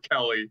night for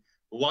Kelly.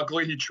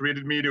 Luckily, he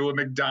treated me to a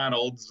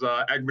McDonald's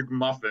Egg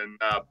McMuffin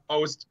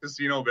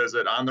post-casino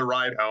visit on the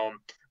ride home.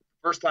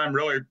 First time,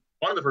 really,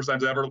 one of the first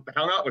times I ever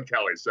hung out with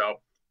Kelly. So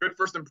good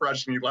first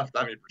impression he left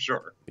on me for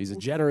sure. He's a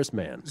generous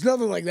man. There's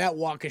nothing like that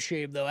walk of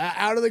shame, though.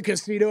 Out of the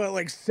casino at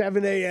like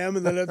 7 a.m.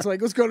 and then it's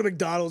like, let's go to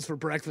McDonald's for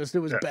breakfast. It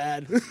was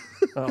bad.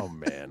 Oh,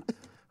 man.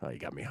 Oh, you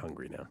got me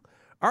hungry now.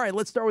 All right,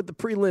 let's start with the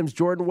prelims.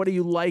 Jordan, what do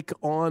you like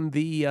on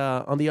the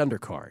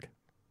undercard?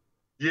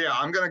 Yeah,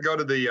 I'm going to go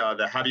to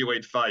the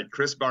heavyweight fight,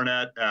 Chris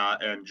Barnett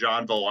and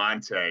John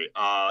Vellante.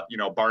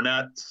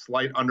 Barnett,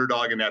 slight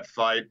underdog in that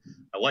fight.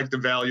 I like the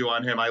value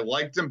on him. I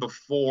liked him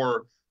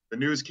before the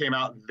news came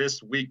out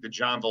this week that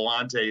John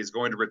Vellante is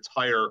going to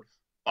retire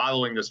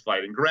following this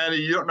fight. And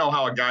granted, you don't know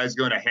how a guy's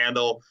going to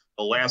handle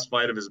the last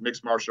fight of his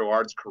mixed martial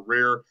arts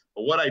career.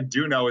 But what I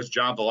do know is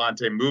John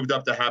Vellante moved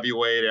up to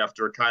heavyweight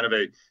after kind of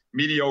a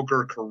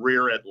mediocre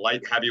career at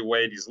light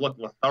heavyweight. He's looked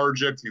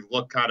lethargic. He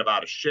looked kind of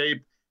out of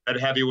shape at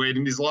heavyweight,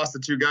 and he's lost to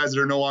two guys that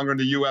are no longer in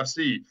the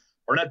UFC.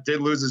 Barnett did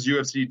lose his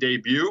UFC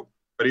debut,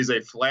 but he's a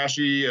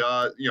flashy,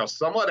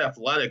 somewhat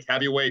athletic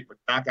heavyweight with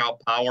knockout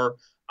power.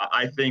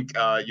 I think,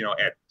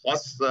 at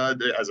plus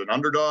as an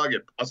underdog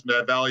at plus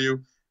that value,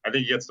 I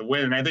think he gets the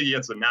win, and I think he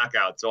gets the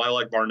knockout. So I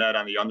like Barnett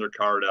on the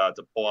undercard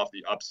to pull off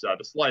the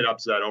upset, a slight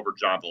upset over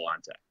John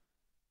Vellante.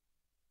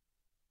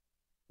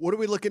 What are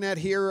we looking at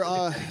here?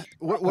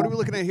 What are we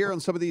looking at here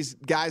on some of these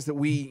guys that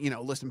we,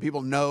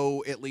 people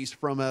know at least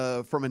from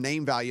a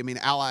name value? I mean,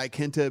 Al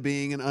Iaquinta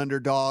being an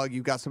underdog.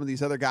 You've got some of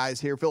these other guys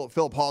here.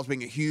 Philip Paul's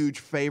being a huge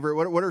favorite.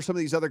 What are some of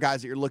these other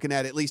guys that you're looking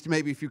at least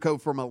maybe if you go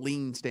from a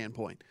lean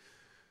standpoint?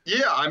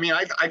 Yeah, I mean,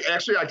 I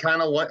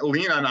kind of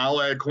lean on Al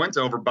Iaquinta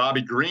over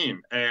Bobby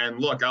Green. And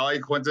look, Al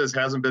Iaquinta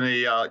hasn't been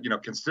a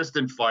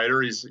consistent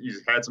fighter. He's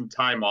had some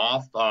time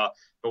off, but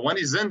when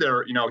he's in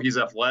there, he's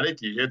athletic.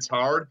 He hits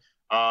hard.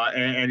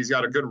 And he's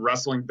got a good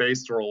wrestling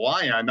base to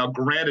rely on. Now,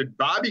 granted,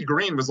 Bobby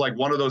Green was like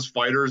one of those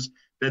fighters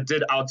that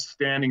did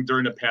outstanding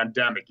during the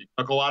pandemic. He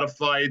took a lot of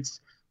fights.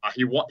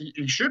 He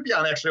should be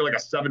on actually like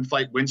a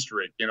 7-fight win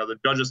streak. The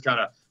judges kind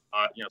of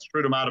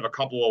screwed him out of a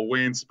couple of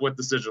wins, split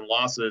decision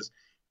losses.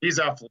 He's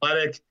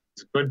athletic.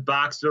 He's a good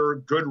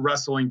boxer, good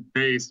wrestling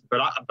base. But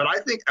I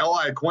think Al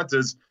Iaquinta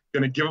is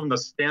going to give him the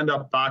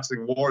stand-up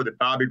boxing war that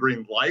Bobby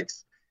Green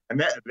likes.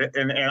 And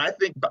I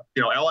think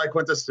Al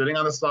Iaquinta sitting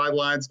on the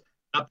sidelines,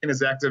 not being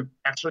as active,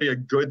 actually a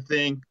good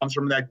thing. Comes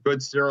from that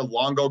good Sarah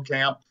Longo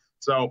camp.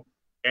 So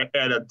at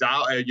a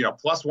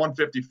plus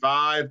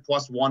 155,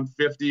 plus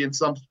 150 in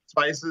some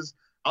spices,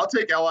 I'll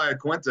take Al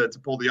Iaquinta to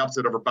pull the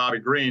upset over Bobby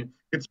Green.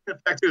 It's the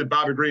fact too that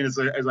Bobby Green, as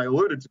I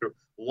alluded to,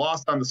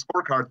 lost on the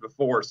scorecards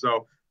before,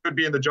 so could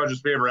be in the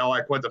judges' favor. Al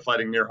Iaquinta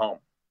fighting near home.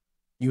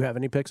 You have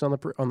any picks on the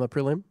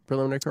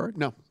preliminary card?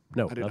 No,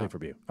 nothing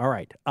from you. All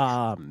right,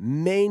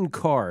 main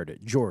card,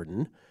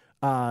 Jordan.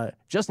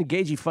 Justin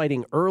Gaethje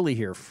fighting early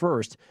here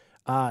first.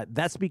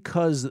 That's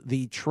because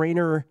his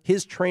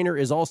trainer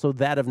is also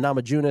that of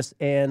Namajunas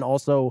and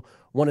also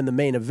one in the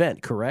main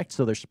event, correct?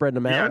 So they're spreading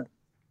them out?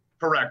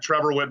 Correct.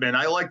 Trevor Whitman.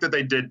 I like that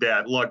they did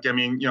that. Look, I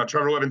mean,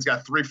 Trevor Whitman's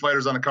got 3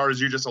 fighters on the card, as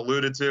you just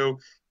alluded to.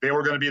 They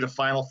were going to be the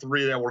final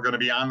 3 that were going to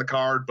be on the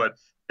card, but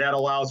that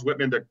allows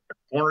Whitman to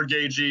corner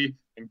Gaethje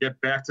and get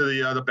back to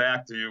the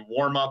back to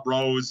warm up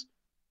Rose,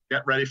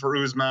 get ready for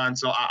Usman.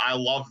 So I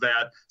love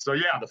that. So,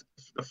 yeah,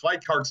 the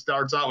fight card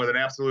starts out with an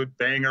absolute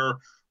banger,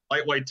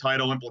 lightweight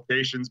title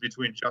implications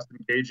between Justin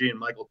Gaethje and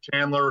Michael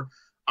Chandler.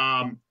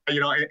 In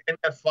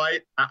that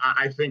fight,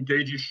 I think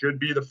Gaethje should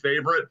be the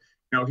favorite.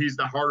 He's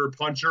the harder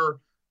puncher.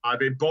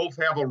 They both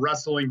have a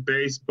wrestling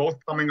base, both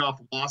coming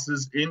off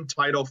losses in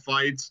title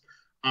fights.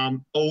 A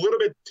little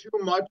bit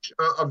too much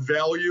of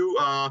value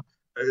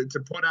to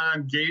put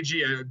on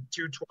Gaethje at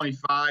 $2.25,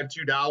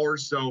 $2.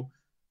 So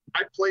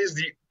I plays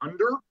the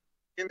under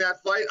in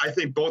that fight. I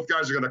think both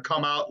guys are going to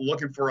come out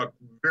looking for a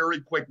very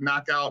quick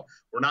knockout.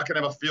 We're not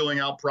going to have a feeling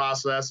out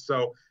process.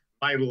 So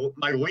my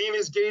lean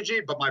is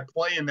Gaethje, but my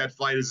play in that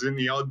fight is in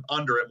the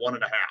under at 1.5.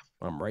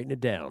 I'm writing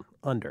it down.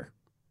 Under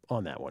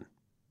on that one.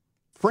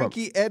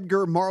 Frankie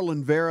Edgar,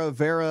 Marlon Vera.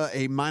 Vera,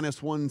 a minus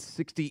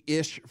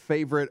 160-ish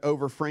favorite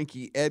over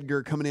Frankie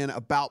Edgar, coming in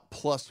about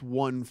plus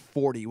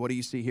 140. What do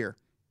you see here?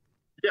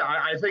 Yeah,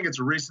 I think it's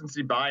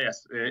recency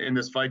bias in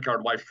this fight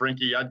card, why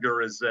Frankie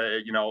Edgar is,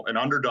 an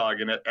underdog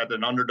and at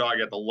an underdog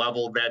at the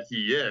level that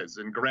he is.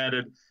 And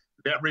granted,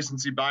 that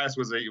recency bias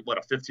was a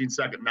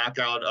 15-second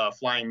knockout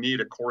flying knee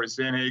to Corey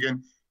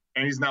Sandhagen,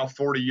 and he's now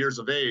 40 years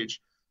of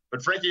age.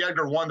 But Frankie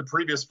Edgar won the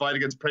previous fight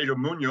against Pedro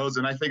Munoz,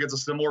 and I think it's a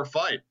similar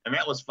fight. And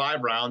that was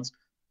 5 rounds.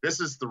 This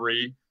is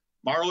 3.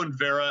 Marlon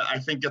Vera, I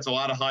think, gets a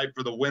lot of hype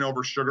for the win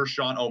over Sugar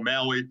Sean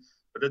O'Malley.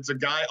 But it's a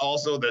guy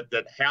also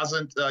that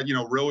hasn't,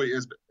 really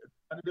is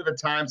competitive at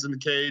times in the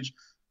cage,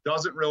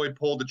 doesn't really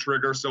pull the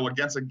trigger. So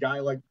against a guy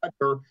like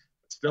Edgar,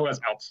 still has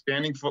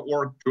outstanding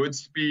footwork, good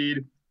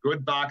speed,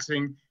 good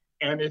boxing.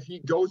 And if he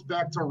goes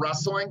back to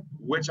wrestling,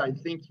 which I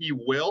think he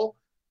will,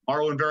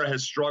 Marlon Vera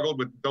has struggled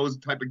with those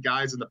type of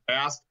guys in the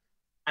past.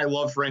 I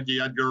love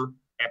Frankie Edgar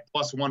at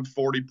plus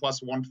 140,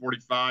 plus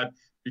 145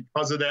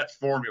 because of that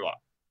formula.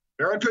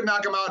 Vera could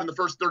knock him out in the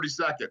first 30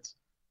 seconds.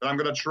 But I'm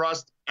going to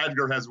trust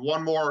Edgar has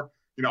one more,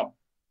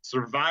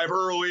 survive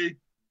early,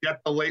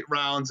 get the late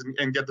rounds,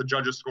 and get the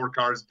judges'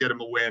 scorecards, get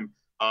him a win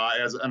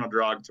as an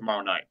underdog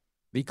tomorrow night.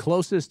 The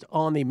closest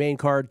on the main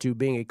card to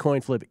being a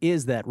coin flip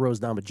is that Rose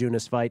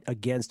Namajunas fight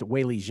against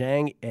Weili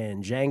Zhang,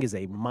 and Zhang is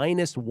a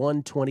minus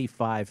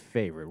 125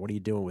 favorite. What are you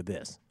doing with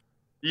this?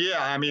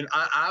 Yeah, I mean,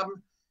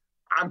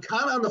 I'm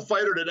kind of on the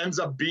fighter that ends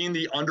up being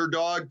the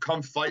underdog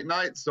come fight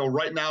night. So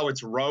right now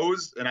it's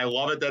Rose, and I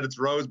love it that it's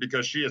Rose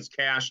because she has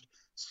cashed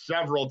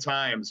several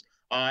times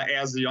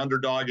as the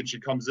underdog, and she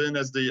comes in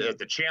as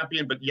the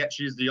champion, but yet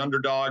she's the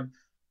underdog.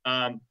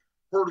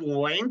 Her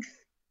length,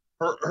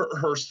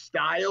 her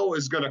style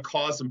is going to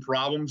cause some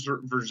problems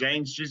for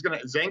Zhang. Zhang's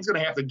going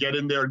to have to get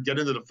in there, get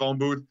into the phone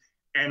booth,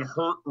 and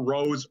hurt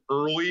Rose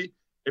early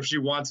if she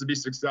wants to be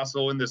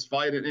successful in this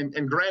fight.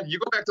 And Grant, you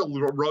go back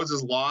to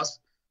Rose's loss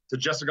to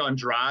Jessica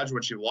Andrade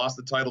when she lost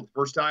the title the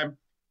first time.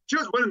 She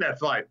was winning that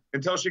fight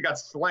until she got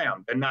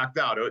slammed and knocked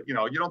out. You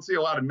don't see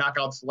a lot of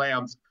knockout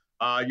slams.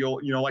 Like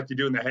you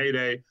do in the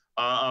heyday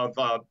of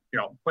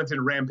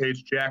Quentin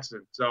Rampage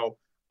Jackson. So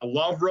I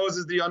love Rose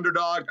as the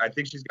underdog. I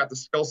think she's got the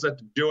skill set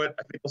to do it.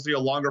 I think we'll see a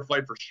longer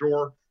fight for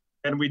sure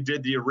than we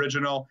did the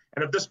original.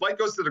 And if this fight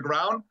goes to the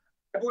ground,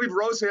 I believe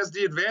Rose has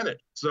the advantage.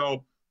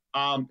 So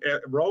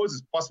Rose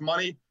is plus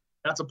money.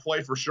 That's a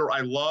play for sure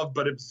I love.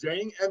 But if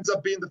Zhang ends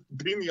up being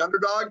the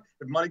underdog,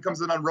 if money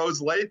comes in on Rose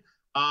late,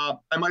 I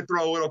might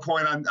throw a little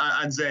coin on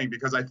Zhang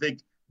because I think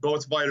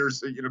both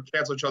fighters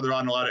cancel each other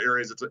out in a lot of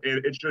areas.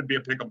 It should be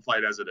a pick-em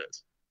fight as it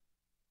is.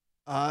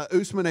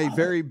 Usman, a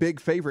very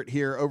big favorite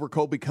here over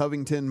Colby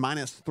Covington,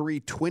 minus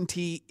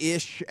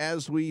 320-ish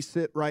as we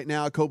sit right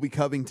now. Colby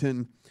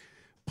Covington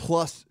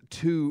plus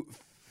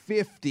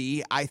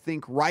 250, I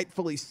think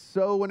rightfully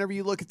so whenever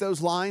you look at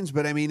those lines.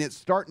 But, I mean, it's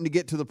starting to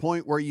get to the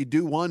point where you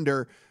do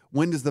wonder,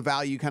 when does the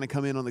value kind of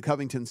come in on the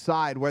Covington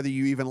side, whether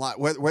you even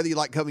whether you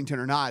like Covington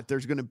or not.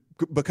 There's going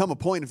to become a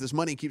point if this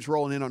money keeps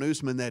rolling in on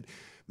Usman that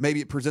maybe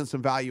it presents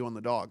some value on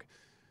the dog.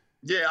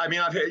 Yeah, I mean,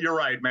 you're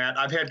right, Matt.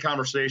 I've had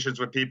conversations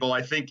with people.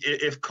 I think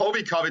if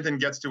Colby Covington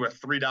gets to a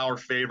 $3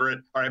 favorite,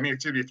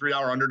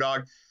 $3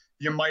 underdog,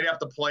 you might have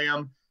to play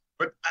him.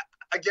 But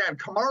again,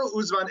 Kamaru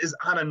Usman is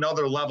on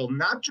another level,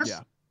 not just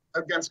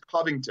against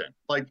Covington,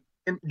 like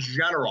in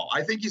general.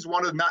 I think he's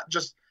one of not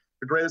just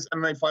the greatest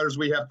MMA fighters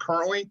we have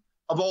currently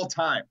of all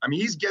time. I mean,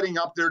 he's getting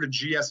up there to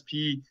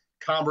GSP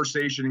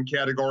conversation and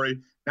category,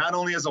 not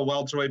only as a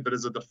welterweight, but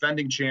as a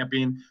defending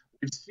champion.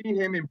 We've seen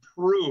him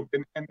improve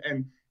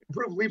and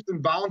improved leaps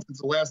and bounds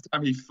since the last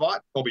time he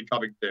fought Colby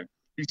Covington.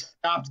 He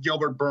stopped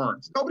Gilbert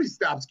Burns. Nobody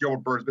stops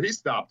Gilbert Burns, but he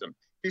stopped him.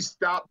 He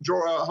stopped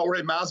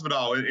Jorge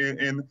Masvidal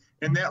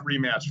in that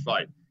rematch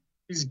fight.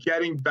 He's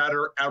getting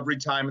better every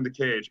time in the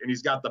cage, and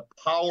he's got the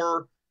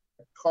power,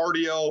 the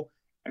cardio,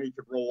 and he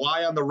can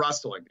rely on the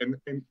wrestling.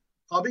 And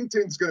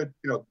Covington's going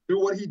to do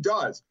what he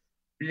does,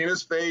 be in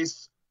his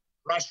face,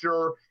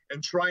 pressure,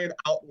 and try and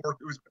outwork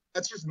Usman.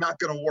 That's just not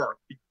going to work.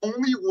 The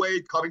only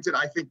way Covington,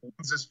 I think,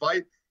 wins this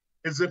fight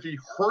is if he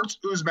hurts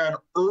Usman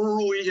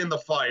early in the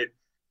fight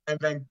and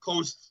then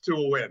coasts to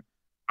a win.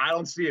 I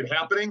don't see it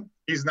happening.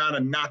 He's not a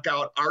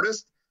knockout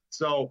artist.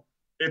 So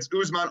it's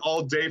Usman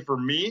all day for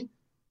me.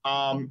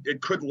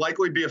 It could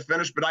likely be a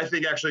finish, but I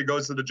think actually it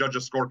goes to the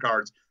judges'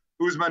 scorecards.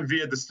 Usman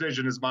via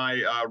decision is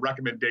my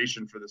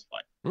recommendation for this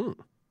fight.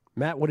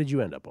 Matt, what did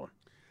you end up on?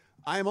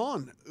 I'm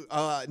on.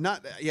 I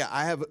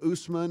have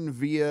Usman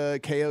via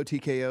KO,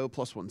 TKO,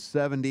 plus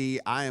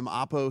 170. I am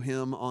oppo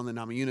him on the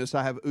Namajunas.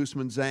 I have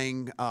Usman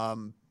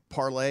Zhang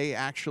parlay,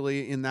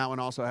 actually, in that one.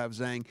 Also have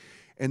Zhang.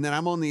 And then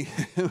I'm on the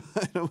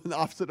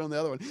opposite on the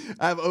other one.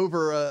 I have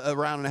over a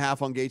round and a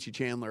half on Gaethje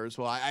Chandler as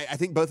well. I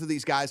think both of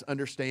these guys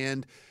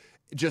understand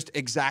just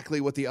exactly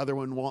what the other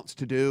one wants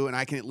to do, and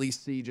I can at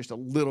least see just a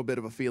little bit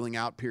of a feeling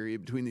out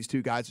period between these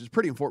two guys. It's a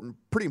pretty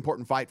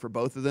important fight for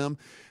both of them,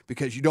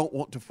 because you don't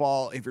want to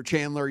fall, if you're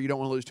Chandler, you don't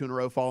want to lose two in a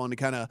row, fall into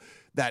kind of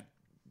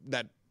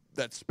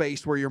that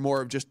space where you're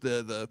more of just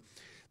the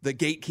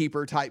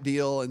gatekeeper type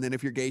deal. And then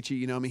if you're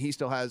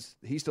Gaethje,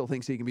 he still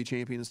thinks he can be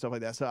champion and stuff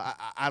like that. So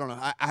I don't know.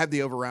 I have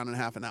the over round and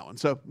a half in that one.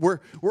 So we're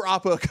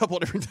oppo a couple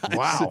of different times.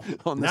 Wow.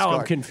 On this now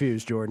card. I'm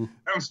confused, Jordan.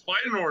 Those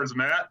fighting words,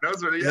 Matt.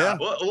 Those are, yeah.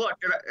 Look,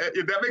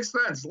 that makes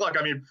sense. Look,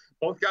 I mean,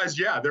 both guys,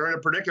 they're in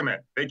a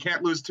predicament. They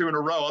can't lose two in a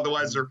row.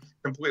 Otherwise, they're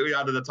completely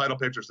out of the title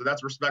picture. So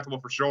that's respectable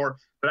for sure.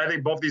 But I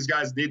think both these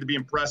guys need to be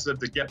impressive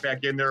to get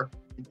back in there.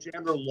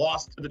 Chandler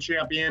lost to the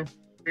champion.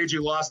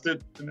 AJ lost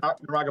it to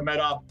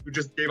Nurmagomedov, who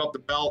just gave up the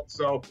belt.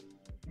 So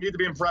you need to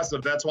be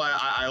impressive. That's why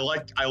I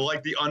like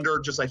the under.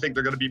 Just I think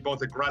they're going to be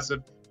both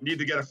aggressive. Need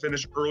to get a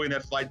finish early in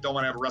that fight. Don't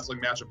want to have a wrestling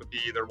matchup with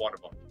either one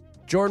of them.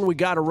 Jordan, we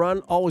got to run.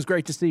 Always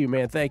great to see you,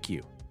 man. Thank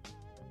you.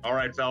 All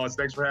right, fellas.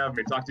 Thanks for having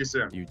me. Talk to you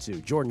soon. You too.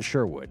 Jordan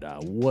Sherwood,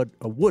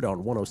 Wood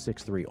on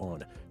 1063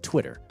 on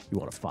Twitter. You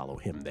want to follow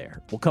him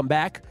there. We'll come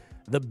back.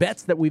 The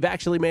bets that we've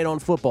actually made on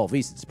football.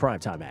 VSiN's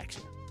primetime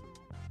action.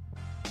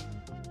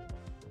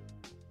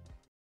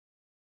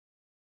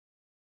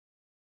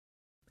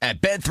 At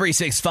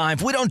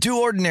Bet365, we don't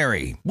do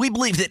ordinary. We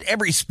believe that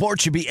every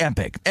sport should be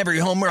epic. Every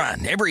home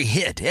run, every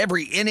hit,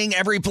 every inning,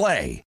 every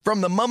play.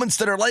 From the moments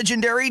that are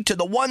legendary to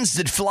the ones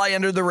that fly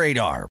under the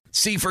radar.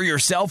 See for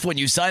yourself when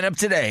you sign up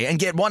today and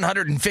get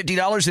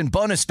 $150 in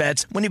bonus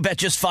bets when you bet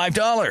just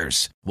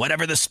 $5.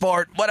 Whatever the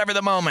sport, whatever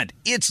the moment,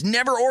 it's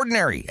never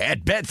ordinary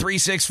at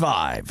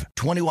Bet365.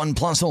 21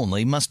 plus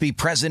only. Must be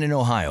present in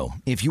Ohio.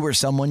 If you or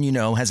someone you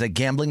know has a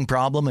gambling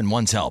problem and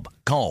wants help,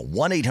 call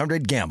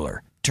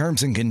 1-800-GAMBLER.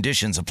 Terms and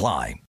conditions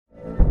apply.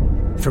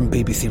 From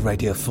BBC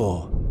Radio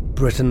 4,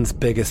 Britain's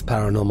biggest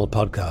paranormal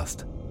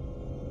podcast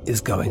is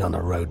going on a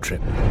road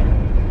trip.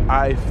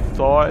 I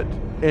thought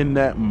in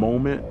that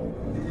moment,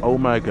 oh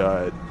my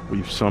God,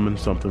 we've summoned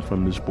something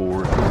from this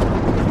board.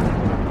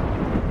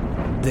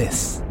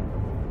 This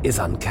is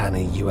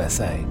Uncanny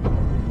USA.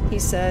 He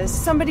says,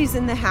 somebody's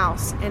in the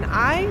house, and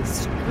I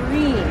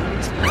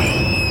screamed.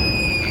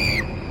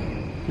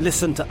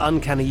 Listen to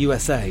Uncanny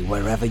USA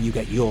wherever you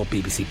get your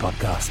BBC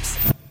podcasts,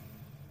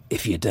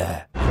 if you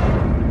dare.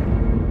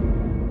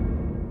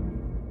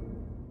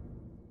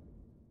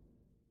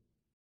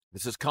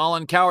 This is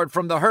Colin Cowherd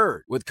from The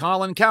Herd with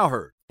Colin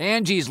Cowherd.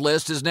 Angie's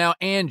List is now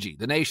Angie,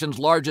 the nation's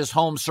largest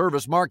home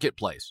service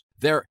marketplace.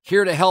 They're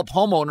here to help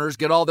homeowners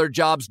get all their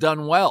jobs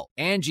done well.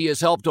 Angie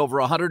has helped over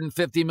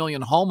 150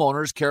 million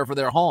homeowners care for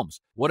their homes.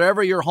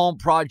 Whatever your home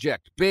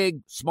project, big,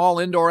 small,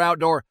 indoor,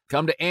 outdoor,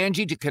 come to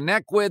Angie to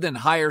connect with and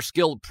hire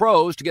skilled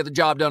pros to get the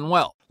job done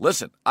well.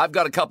 Listen, I've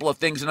got a couple of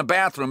things in a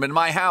bathroom in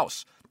my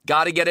house.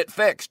 Got to get it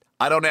fixed.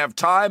 I don't have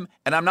time,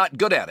 and I'm not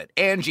good at it.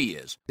 Angie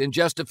is. In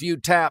just a few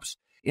taps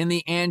in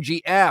the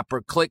Angie app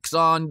or clicks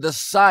on the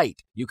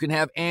site, you can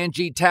have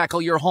Angie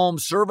tackle your home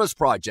service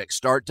project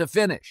start to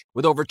finish.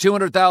 With over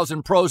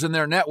 200,000 pros in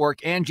their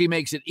network, Angie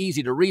makes it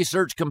easy to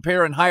research,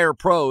 compare, and hire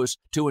pros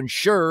to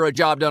ensure a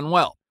job done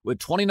well. With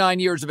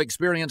 29 years of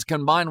experience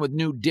combined with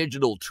new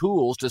digital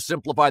tools to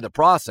simplify the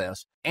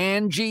process,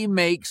 Angie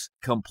makes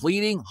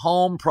completing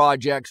home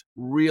projects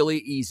really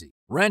easy.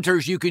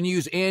 Renters, you can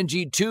use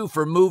Angie too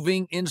for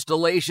moving,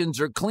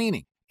 installations, or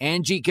cleaning.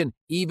 Angie can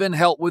even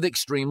help with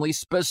extremely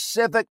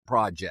specific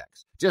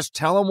projects. Just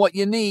tell them what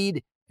you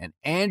need, and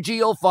Angie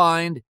will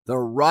find the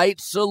right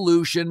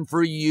solution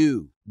for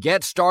you.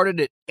 Get started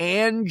at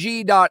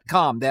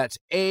Angie.com. That's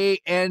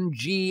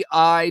ANGI.com,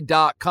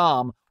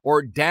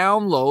 or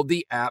download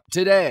the app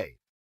today.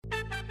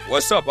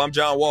 What's up? I'm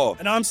John Wall.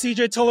 And I'm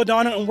CJ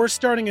Toledano, and we're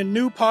starting a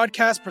new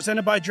podcast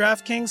presented by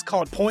DraftKings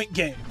called Point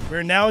Game.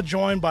 We're now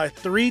joined by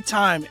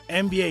three-time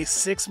NBA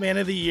Sixth Man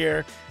of the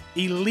Year,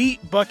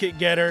 elite bucket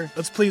getter.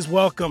 Let's please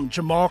welcome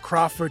Jamal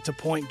Crawford to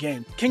Point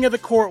Game. King of the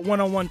Court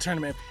one-on-one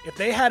tournament. If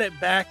they had it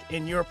back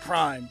in your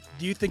prime,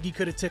 do you think you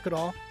could have took it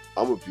all?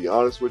 I'm going to be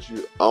honest with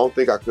you. I don't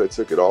think I could have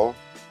took it all,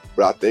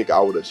 but I think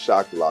I would have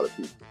shocked a lot of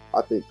people.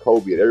 I think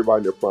Kobe and everybody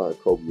in their prime,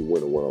 Kobe would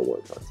win a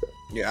one-on-one contest.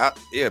 Yeah,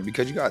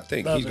 because you got to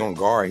think, he's going to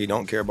guard. He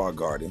don't care about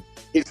guarding.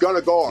 He's going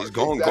to guard. He's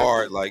going to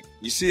guard. Like,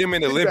 you see him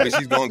in the Olympics,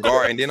 he's going to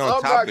guard. And then on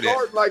top of that. I'm not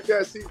guarding like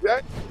that, see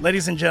that?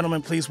 Ladies and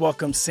gentlemen, please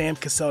welcome Sam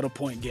Cassell to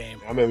Point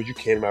Game. I remember you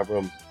came out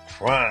from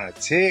crying,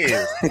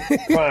 tears.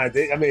 I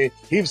mean,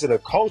 he was in a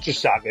culture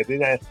shock. And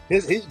then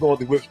he's going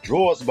through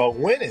withdrawals about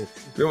winning.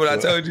 Remember what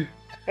I told you?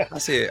 I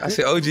said,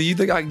 OG, you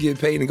think I can get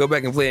paid and go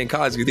back and play in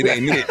college because it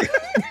ain't it?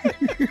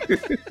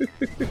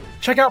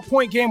 Check out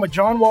Point Game with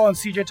John Wall and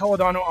CJ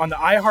Toledano on the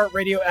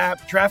iHeartRadio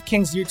app,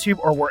 DraftKings YouTube,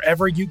 or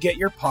wherever you get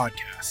your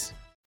podcasts.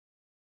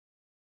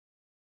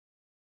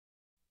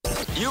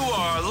 You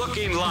are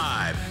looking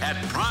live at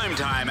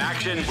Primetime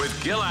Action with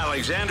Gil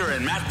Alexander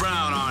and Matt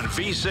Brown on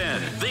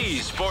VSiN, the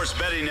Sports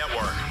Betting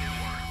Network.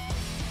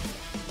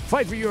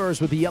 Fight for yours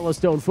with the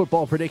Yellowstone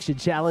Football Prediction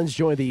Challenge.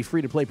 Join the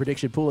free-to-play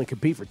prediction pool and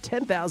compete for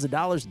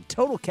 $10,000 in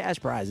total cash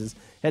prizes.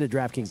 Head to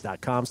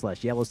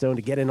DraftKings.com/Yellowstone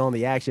to get in on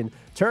the action.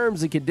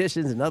 Terms and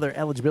conditions and other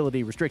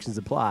eligibility restrictions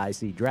apply.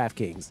 See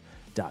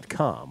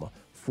DraftKings.com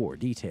for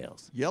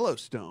details.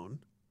 Yellowstone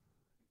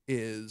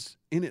is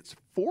in its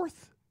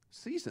fourth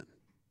season,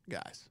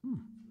 guys.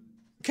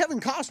 Kevin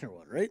Costner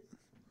one, right?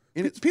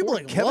 And it's people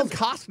like Kevin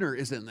Costner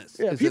is in this.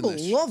 Yeah, people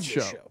love this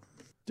show.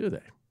 Do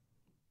they?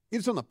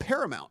 It's on the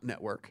Paramount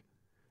Network.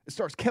 It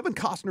stars Kevin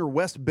Costner,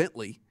 Wes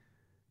Bentley,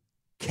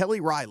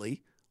 Kelly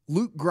Riley,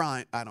 Luke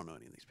Grimes. I don't know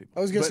any of these people.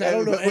 I was going to say, I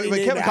don't know any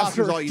but Kevin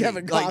after Costner's all you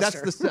Kevin need. Costner. Like,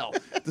 that's the sell.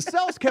 The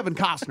sell's Kevin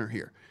Costner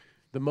here.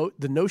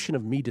 The notion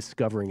of me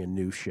discovering a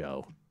new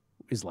show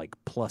is like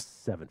plus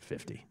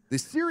 750. The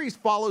series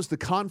follows the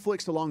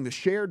conflicts along the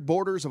shared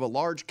borders of a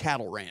large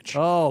cattle ranch.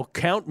 Oh,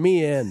 count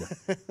me in.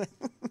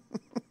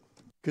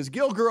 Because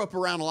Gil grew up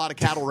around a lot of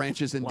cattle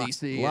ranches in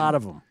D.C. A lot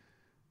of them.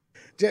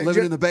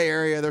 Living in the Bay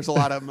Area, there's a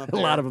lot of them up there.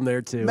 A lot of them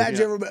there, too. Matt,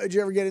 did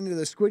you ever get into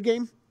the Squid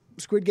Games?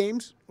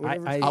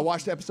 I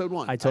watched episode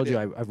 1. I told you,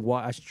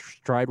 I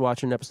tried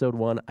watching episode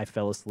 1. I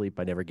fell asleep.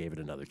 I never gave it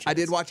another chance. I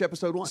did watch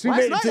episode 1. So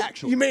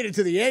you made it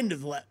to the end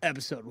of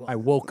episode 1. I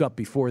woke up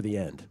before the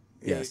end.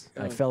 Yes.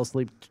 I fell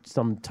asleep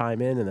some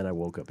time in, and then I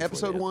woke up before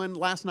Episode 1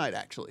 last night,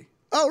 actually.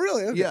 Oh,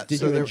 really? Okay. Yeah. Did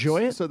you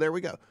enjoy it? So there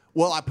we go.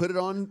 Well, I put it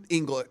on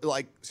English.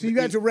 So you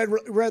got to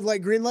red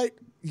light, green light?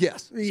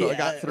 Yes. So I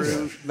got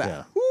through that.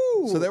 Yeah. Woo!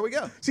 Ooh. So there we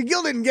go. See,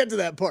 Gil didn't get to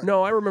that part.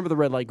 No, I remember the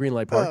red light, green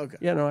light part. Oh, okay.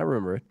 Yeah, no, I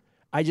remember it.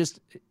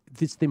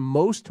 It's the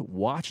most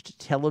watched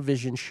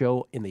television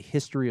show in the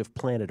history of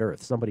planet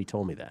Earth. Somebody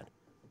told me that.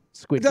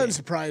 Squid It doesn't Game.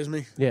 surprise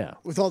me. Yeah.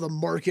 With all the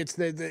markets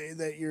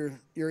that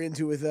you're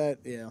into with that,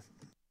 yeah.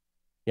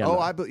 Yeah, Oh, no.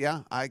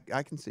 I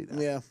can see that.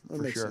 Yeah, that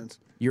for makes sure. sense.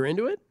 You're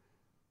into it?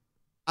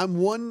 I'm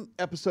one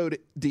episode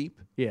deep,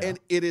 Yeah. and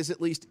it is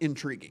at least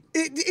intriguing.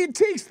 It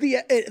takes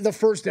the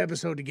first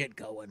episode to get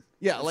going.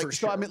 Yeah, like for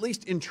so sure. I'm at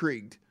least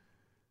intrigued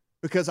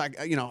because I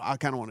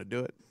kind of want to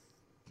do it.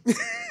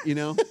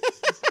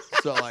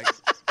 So like,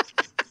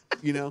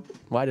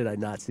 Why did I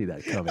not see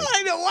that coming?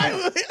 I know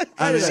why.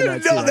 I did should not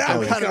have see known that that I'm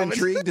was kind of coming.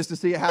 intrigued just to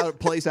see how it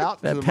plays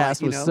out. That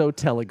pass was so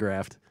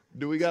telegraphed.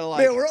 Do we gotta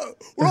like? Man,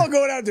 we're all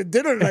going out to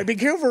dinner tonight. Be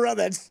careful around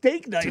that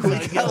steak knife.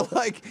 We gotta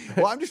like.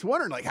 Well, I'm just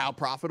wondering, like, how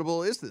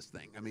profitable is this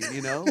thing? I mean,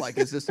 like,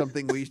 is this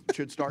something we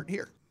should start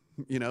here?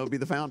 Be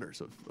the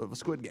founders of a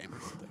Squid Game or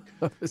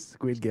something.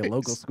 Squid Game,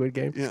 local Squid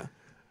Game. Yeah,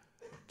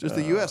 just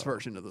the U.S.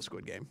 version of the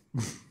Squid Game.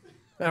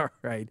 All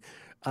right.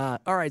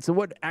 So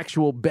what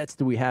actual bets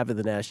do we have in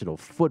the National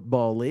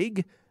Football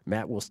League?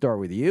 Matt, we'll start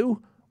with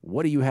you.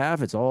 What do you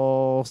have? It's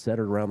all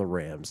centered around the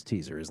Rams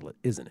teaser,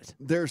 isn't it?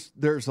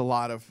 There's a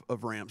lot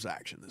of Rams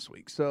action this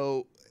week.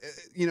 So,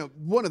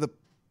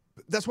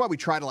 that's why we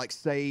try to like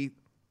say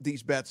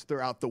these bets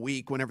throughout the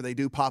week whenever they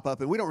do pop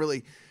up, and we don't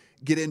really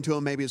get into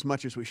them maybe as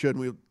much as we should.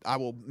 I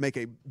will make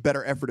a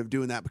better effort of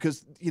doing that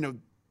because,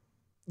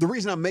 the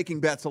reason I'm making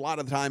bets a lot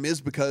of the time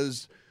is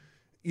because,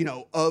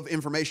 of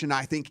information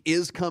I think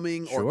is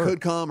coming or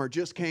could come or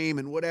just came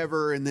and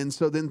whatever. And then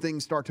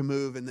things start to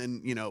move and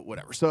then,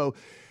 whatever. So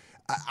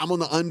I'm on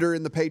the under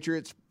in the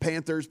Patriots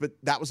Panthers, but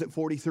that was at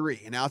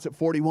 43 and now it's at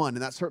 41.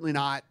 And that's certainly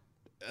not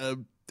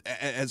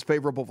as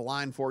favorable of a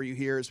line for you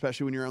here,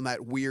 especially when you're on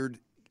that weird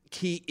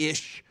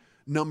key-ish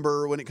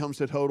number when it comes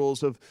to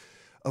totals of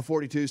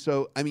 42.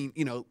 So, I mean,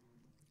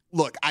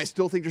 look, I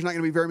still think there's not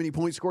going to be very many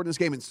points scored in this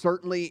game. And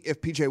certainly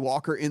if P.J.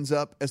 Walker ends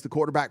up as the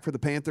quarterback for the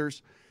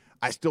Panthers,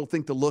 I still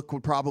think the look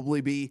would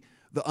probably be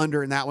the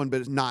under in that one, but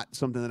it's not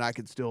something that I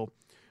could still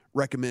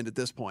recommend at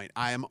this point.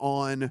 I am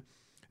on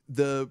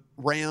the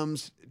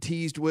Rams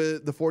teased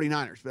with the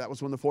 49ers. That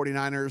was when the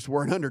 49ers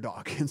were an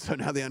underdog. And so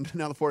now the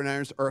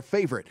 49ers are a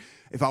favorite.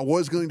 If I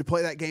was going to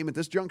play that game at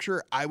this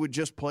juncture, I would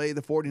just play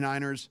the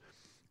 49ers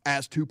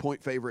as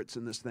 2-point favorites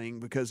in this thing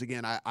because,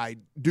 again, I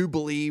do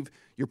believe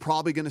you're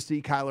probably going to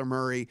see Kyler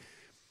Murray.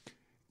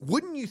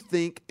 Wouldn't you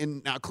think,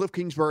 and now Cliff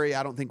Kingsbury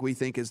I don't think we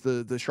think is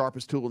the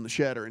sharpest tool in the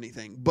shed or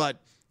anything,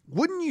 but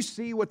wouldn't you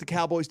see what the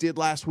Cowboys did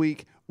last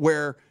week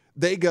where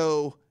they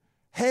go,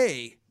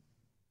 hey,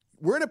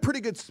 we're in a pretty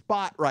good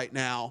spot right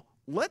now.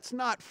 Let's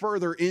not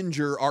further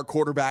injure our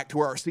quarterback to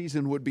where our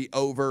season would be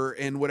over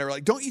and whatever.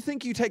 Like, don't you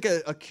think you take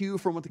a cue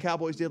from what the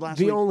Cowboys did last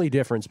week? The only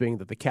difference being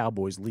that the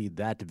Cowboys lead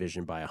that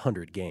division by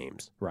 100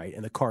 games, right?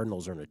 And the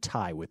Cardinals are in a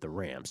tie with the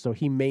Rams. So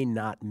he may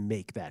not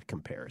make that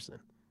comparison.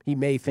 He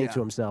may think to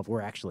himself,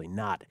 we're actually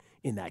not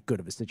in that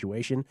good of a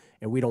situation,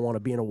 and we don't want to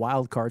be in a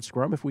wild card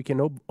scrum if we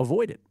can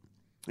avoid it.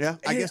 Yeah,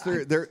 I guess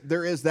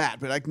there is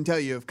that. But I can tell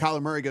you, if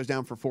Kyler Murray goes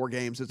down for 4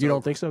 games, it's You over.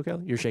 don't think so,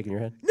 Kelly? You're shaking your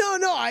head. No,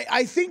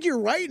 I think you're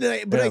right,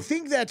 but I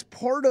think that's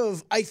part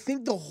of. I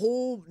think the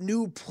whole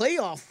new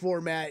playoff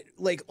format,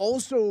 like,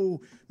 also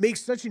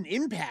makes such an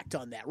impact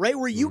on that, right?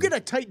 Where you get a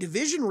tight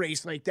division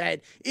race like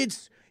that,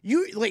 it's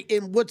you like,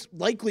 and what's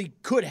likely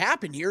could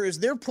happen here is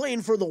they're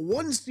playing for the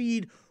 1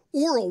 seed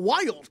or a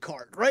wild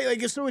card, right?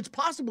 Like, so it's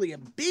possibly a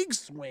big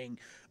swing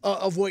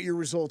of what your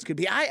results could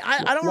be.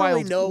 I don't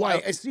really know.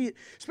 I see it,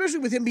 especially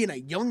with him being a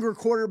younger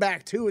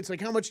quarterback too. It's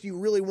like, how much do you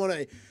really want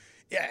to?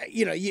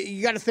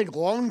 You got to think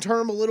long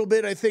term a little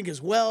bit, I think,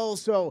 as well.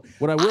 So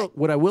what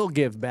I will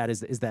give Matt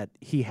is that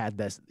he had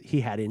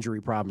injury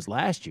problems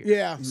last year.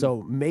 Yeah.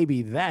 So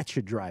maybe that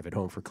should drive it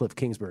home for Cliff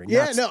Kingsbury.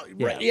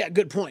 Right,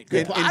 good point.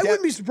 Good point. I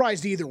wouldn't be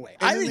surprised either way.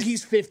 I think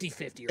he's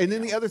 50-50. And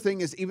then the other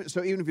thing is, even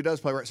if he does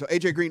play right, so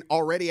AJ Green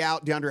already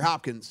out, DeAndre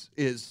Hopkins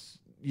is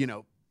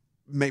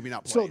maybe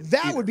not playing. So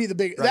that would be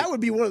that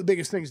would be one of the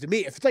biggest things to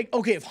me. If it's like,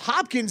 okay, if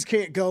Hopkins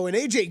can't go and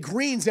AJ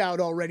Green's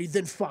out already,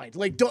 then fine.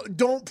 Like,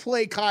 don't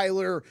play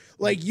Kyler.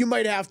 Like, you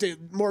might have to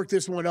mark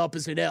this one up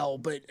as an L,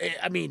 but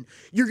I mean,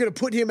 you're going to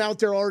put him out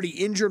there already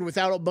injured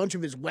without a bunch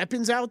of his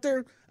weapons out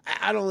there.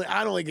 I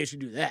don't think they should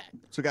do that.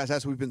 So, guys,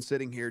 as we've been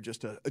sitting here,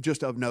 just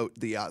of note,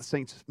 the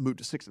Saints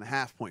moved to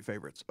 6.5-point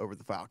favorites over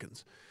the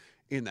Falcons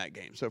in that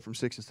game. So from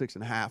 6 to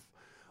 6.5.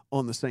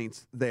 On the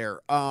Saints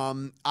there.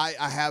 I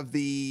have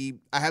the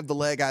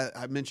leg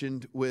I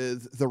mentioned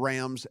with the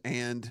Rams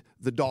and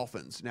the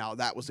Dolphins. Now,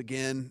 that was,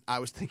 again, I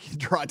was thinking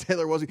Tyrod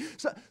Taylor wasn't.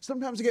 So,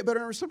 sometimes you get better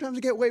numbers, sometimes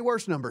you get way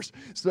worse numbers.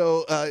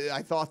 So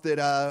I thought that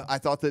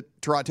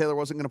Tyrod Taylor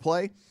wasn't going to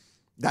play.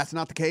 That's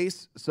not the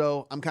case.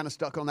 So I'm kind of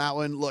stuck on that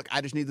one. Look,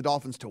 I just need the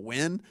Dolphins to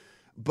win.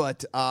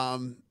 But,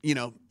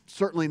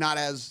 certainly not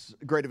as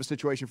great of a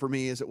situation for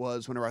me as it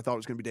was whenever I thought it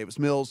was going to be Davis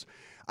Mills.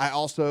 I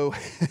also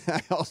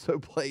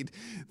played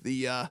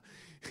the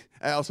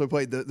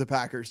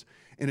Packers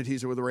in a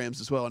teaser with the Rams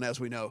as well. And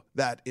as we know,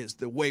 that is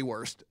the way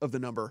worst of the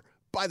number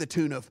by the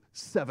tune of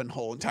 7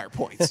 whole entire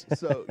points.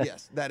 So,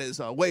 yes, that is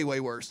way, way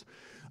worse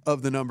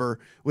of the number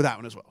with that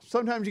one as well.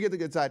 Sometimes you get the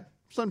good side.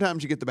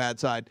 Sometimes you get the bad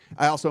side.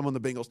 I also am on the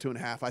Bengals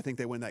 2.5. I think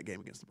they win that game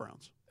against the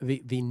Browns.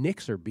 The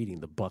Knicks are beating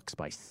the Bucks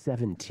by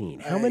 17.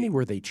 How many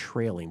were they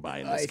trailing by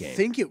in this game? I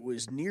think it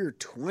was near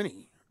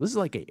 20. This is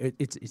like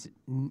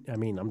I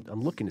mean,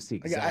 I'm looking to see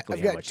exactly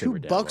I've how got much they were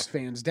 2 down. Bucks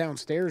fans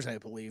downstairs, I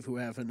believe, who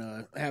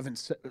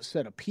haven't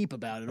said a peep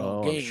about it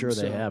all game. I'm sure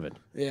they haven't.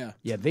 Yeah.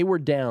 Yeah, they were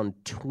down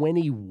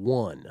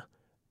 21.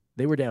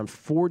 They were down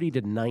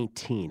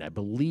 40-19. I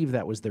believe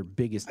that was their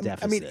biggest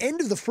deficit. I mean,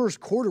 end of the first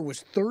quarter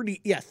was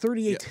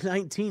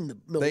 38-19 to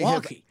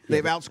Milwaukee.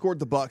 They've outscored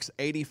the Bucks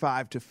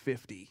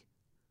 85-50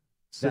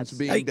 since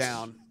being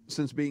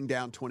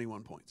down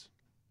 21 points.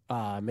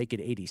 Make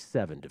it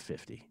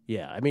 87-50.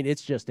 Yeah, I mean,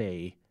 it's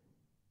an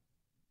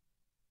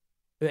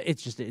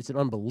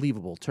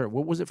unbelievable turn.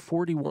 What was it?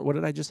 41. What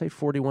did I just say?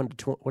 41 to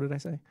 20. What did I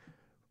say?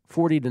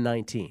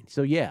 40-19.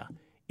 So yeah,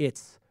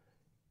 it's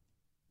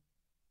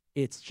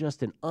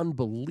just an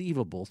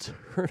unbelievable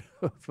turn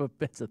of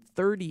events. It's a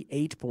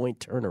 38-point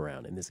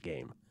turnaround in this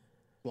game.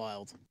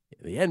 Wild.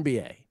 The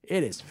NBA.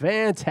 It is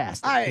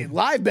fantastic.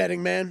 Live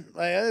betting, man.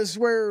 This is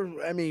where,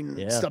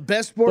 it's the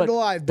best sport to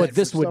live bet. But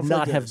this would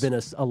not like have been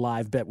a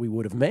live bet we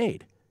would have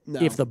made.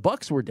 No. If the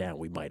Bucks were down,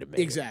 we might have made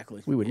Exactly.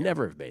 it. We would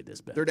never have made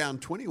this bet. They're down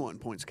 21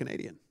 points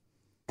Canadian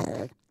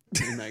in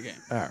that game.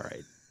 All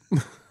right.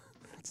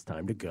 It's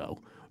time to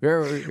go.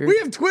 We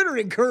have Twitter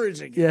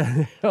encouraging.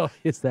 Yeah. Oh,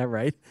 is that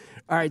right?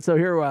 All right. So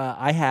here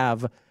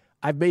I've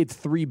made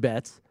 3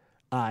 bets.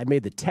 I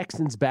made the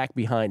Texans back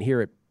behind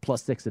here at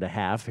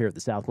 +6.5 here at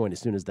the South Point as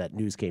soon as that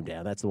news came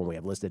down. That's the one we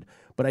have listed.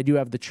 But I do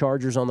have the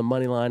Chargers on the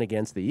money line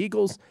against the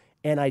Eagles,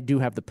 and I do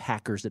have the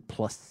Packers at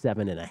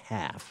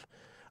 +7.5.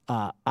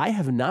 I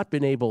have not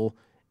been able,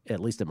 at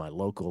least at my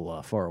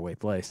local faraway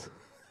place,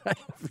 I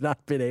have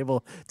not been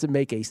able to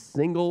make a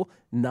single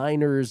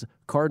Niners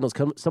Cardinals.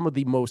 Some of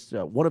the most,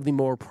 one of the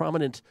more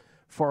prominent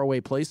faraway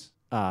place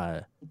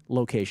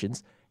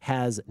locations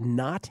has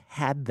not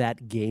had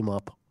that game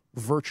up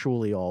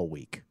virtually all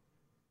week.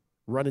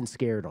 Running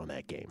scared on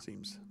that game.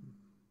 Seems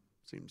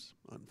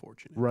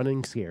unfortunate.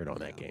 Running scared on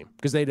that game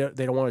because they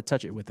don't want to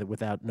touch it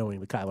without knowing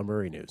the Kyler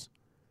Murray news.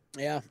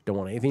 Yeah, don't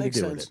want anything Makes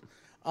to do sense. with it.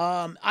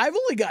 I've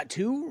only got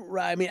 2.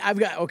 I mean, I've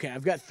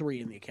got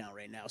 3 in the account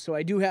right now. So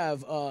I do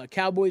have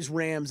Cowboys,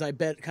 Rams. I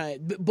bet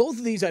both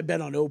of these. I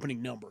bet on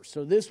opening numbers.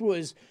 So this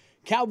was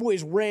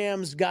Cowboys,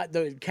 Rams. Got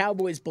the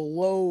Cowboys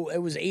below. It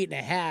was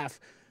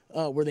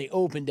 8.5 where they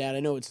opened at.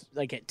 I know it's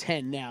like at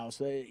 10 now.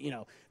 So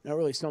not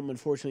really something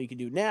unfortunately you can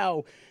do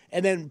now.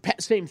 And then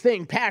same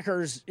thing.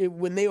 Packers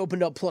when they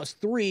opened up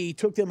 +3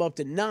 took them up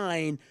to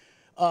 9.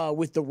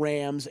 With the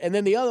Rams. And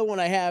then the other one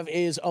I have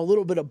is a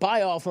little bit of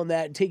buy-off on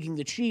that, taking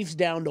the Chiefs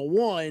down to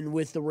 1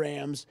 with the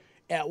Rams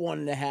at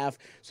 1.5.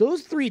 So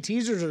those 3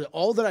 teasers are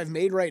all that I've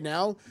made right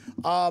now.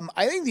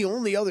 I think the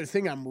only other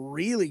thing I'm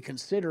really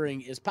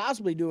considering is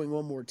possibly doing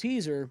one more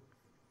teaser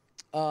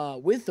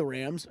with the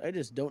Rams. I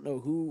just don't know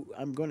who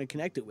I'm going to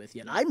connect it with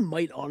yet. I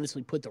might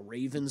honestly put the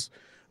Ravens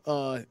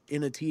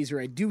in a teaser.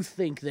 I do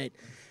think that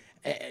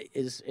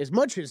as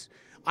much as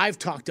I've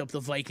talked up the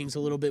Vikings a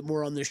little bit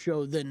more on this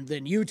show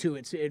than you two.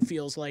 It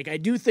feels like I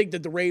do think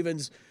that the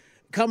Ravens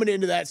coming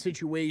into that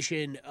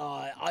situation,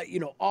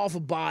 off a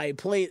bye,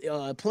 playing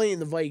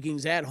the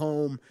Vikings at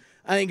home.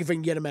 I think if I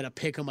can get them at a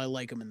pick 'em, I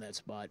like them in that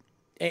spot.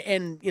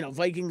 And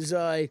Vikings,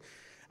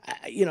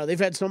 they've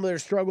had some of their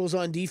struggles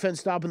on defense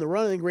stopping the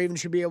run. I think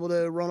Ravens should be able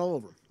to run all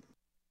over them.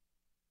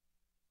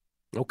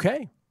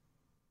 Okay.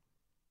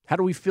 How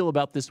do we feel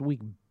about this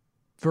week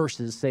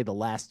versus, say, the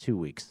last 2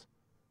 weeks?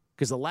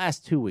 Because the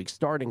last 2 weeks,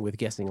 starting with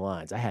guessing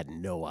lines, I had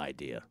no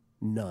idea.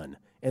 None.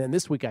 And then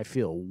this week, I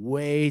feel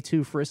way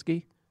too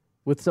frisky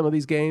with some of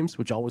these games,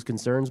 which always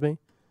concerns me.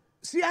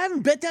 See, I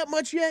haven't bet that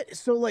much yet.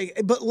 So,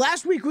 but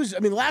last week was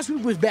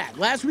bad.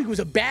 Last week was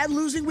a bad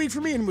losing week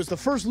for me and was the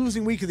first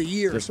losing week of the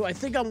year. So I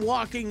think I'm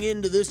walking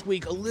into this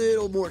week a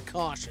little more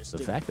cautious. The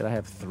fact that I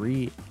have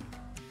 3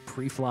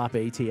 pre-flop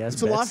ATS bets.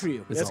 It's a lot for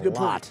you. That's a good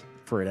lot point.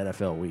 For an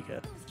NFL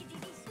weekend.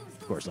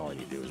 Of course, all I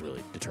need to do is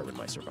really determine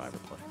my survivor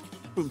play.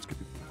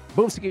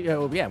 Boom,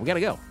 yeah, we got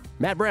to go.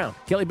 Matt Brown,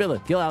 Kelly Billin,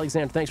 Gil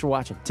Alexander, thanks for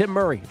watching. Tim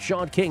Murray,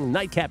 Sean King,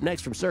 Nightcap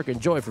next from Circa and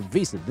Joy from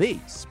VSiN, the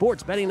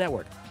Sports Betting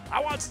Network.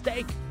 I want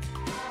steak.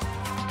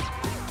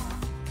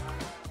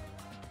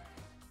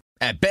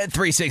 At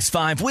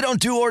Bet365, we don't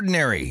do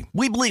ordinary.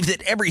 We believe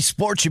that every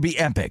sport should be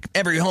epic.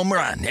 Every home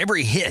run,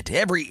 every hit,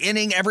 every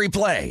inning, every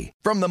play.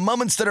 From the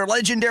moments that are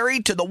legendary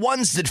to the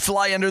ones that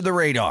fly under the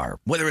radar.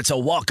 Whether it's a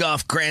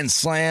walk-off grand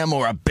slam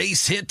or a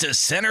base hit to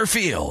center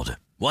field.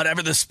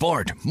 Whatever the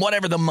sport,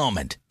 whatever the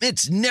moment,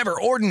 it's never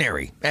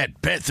ordinary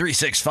at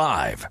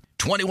Bet365.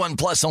 21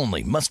 plus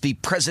only. Must be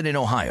present in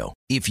Ohio.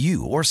 If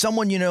you or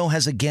someone you know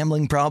has a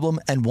gambling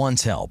problem and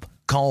wants help,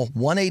 call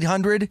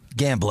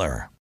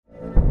 1-800-GAMBLER.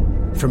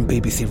 From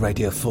BBC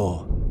Radio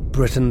 4,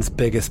 Britain's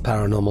biggest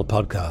paranormal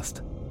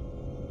podcast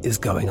is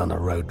going on a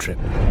road trip.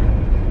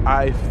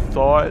 I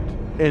thought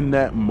in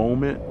that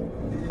moment,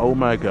 oh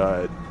my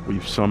God,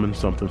 we've summoned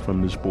something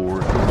from this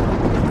board.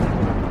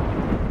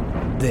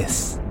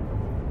 This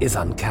is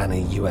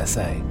Uncanny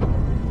USA.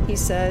 He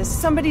says,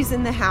 somebody's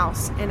in the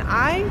house, and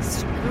I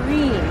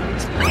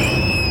screamed.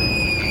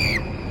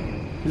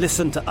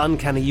 Listen to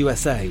Uncanny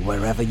USA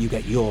wherever you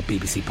get your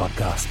BBC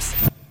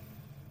podcasts,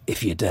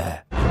 if you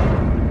dare.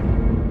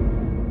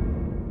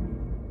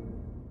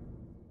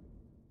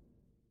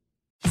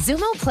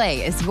 Xumo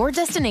Play is your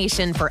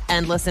destination for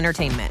endless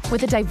entertainment.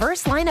 With a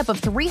diverse lineup of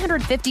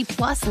 350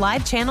 plus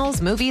live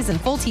channels, movies,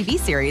 and full TV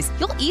series,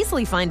 you'll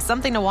easily find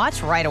something to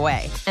watch right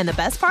away. And the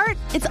best part?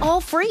 It's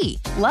all free.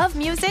 Love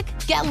music?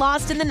 Get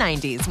lost in the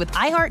 90s with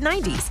iHeart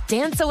 90s,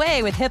 dance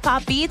away with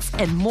hip-hop beats,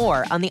 and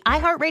more on the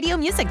iHeartRadio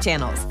music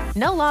channels.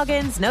 No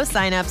logins, no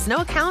signups, no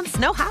accounts,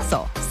 no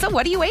hassle. So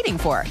what are you waiting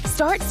for?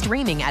 Start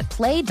streaming at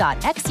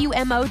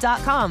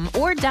play.xumo.com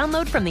or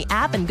download from the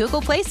app and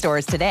Google Play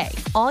stores today.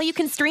 All you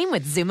can stream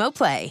with Xumo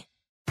Play.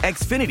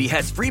 Xfinity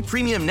has free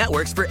premium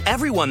networks for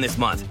everyone this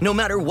month, no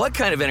matter what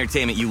kind of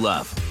entertainment you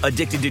love.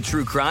 Addicted to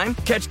true crime?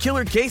 Catch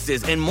killer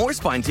cases and more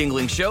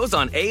spine-tingling shows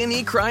on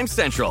A&E Crime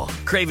Central.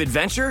 Crave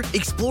adventure?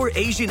 Explore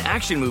Asian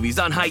action movies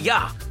on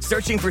Hi-Ya.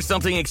 Searching for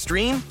something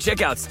extreme?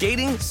 Check out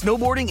skating,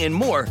 snowboarding, and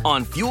more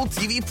on Fuel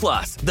TV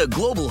Plus, the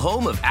global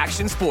home of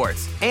action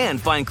sports.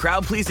 And find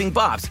crowd-pleasing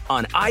bops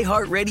on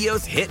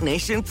iHeartRadio's Hit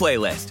Nation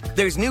playlist.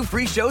 There's new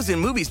free shows and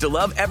movies to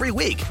love every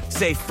week.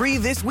 Say free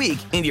this week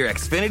in your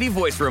Xfinity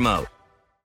voice remote.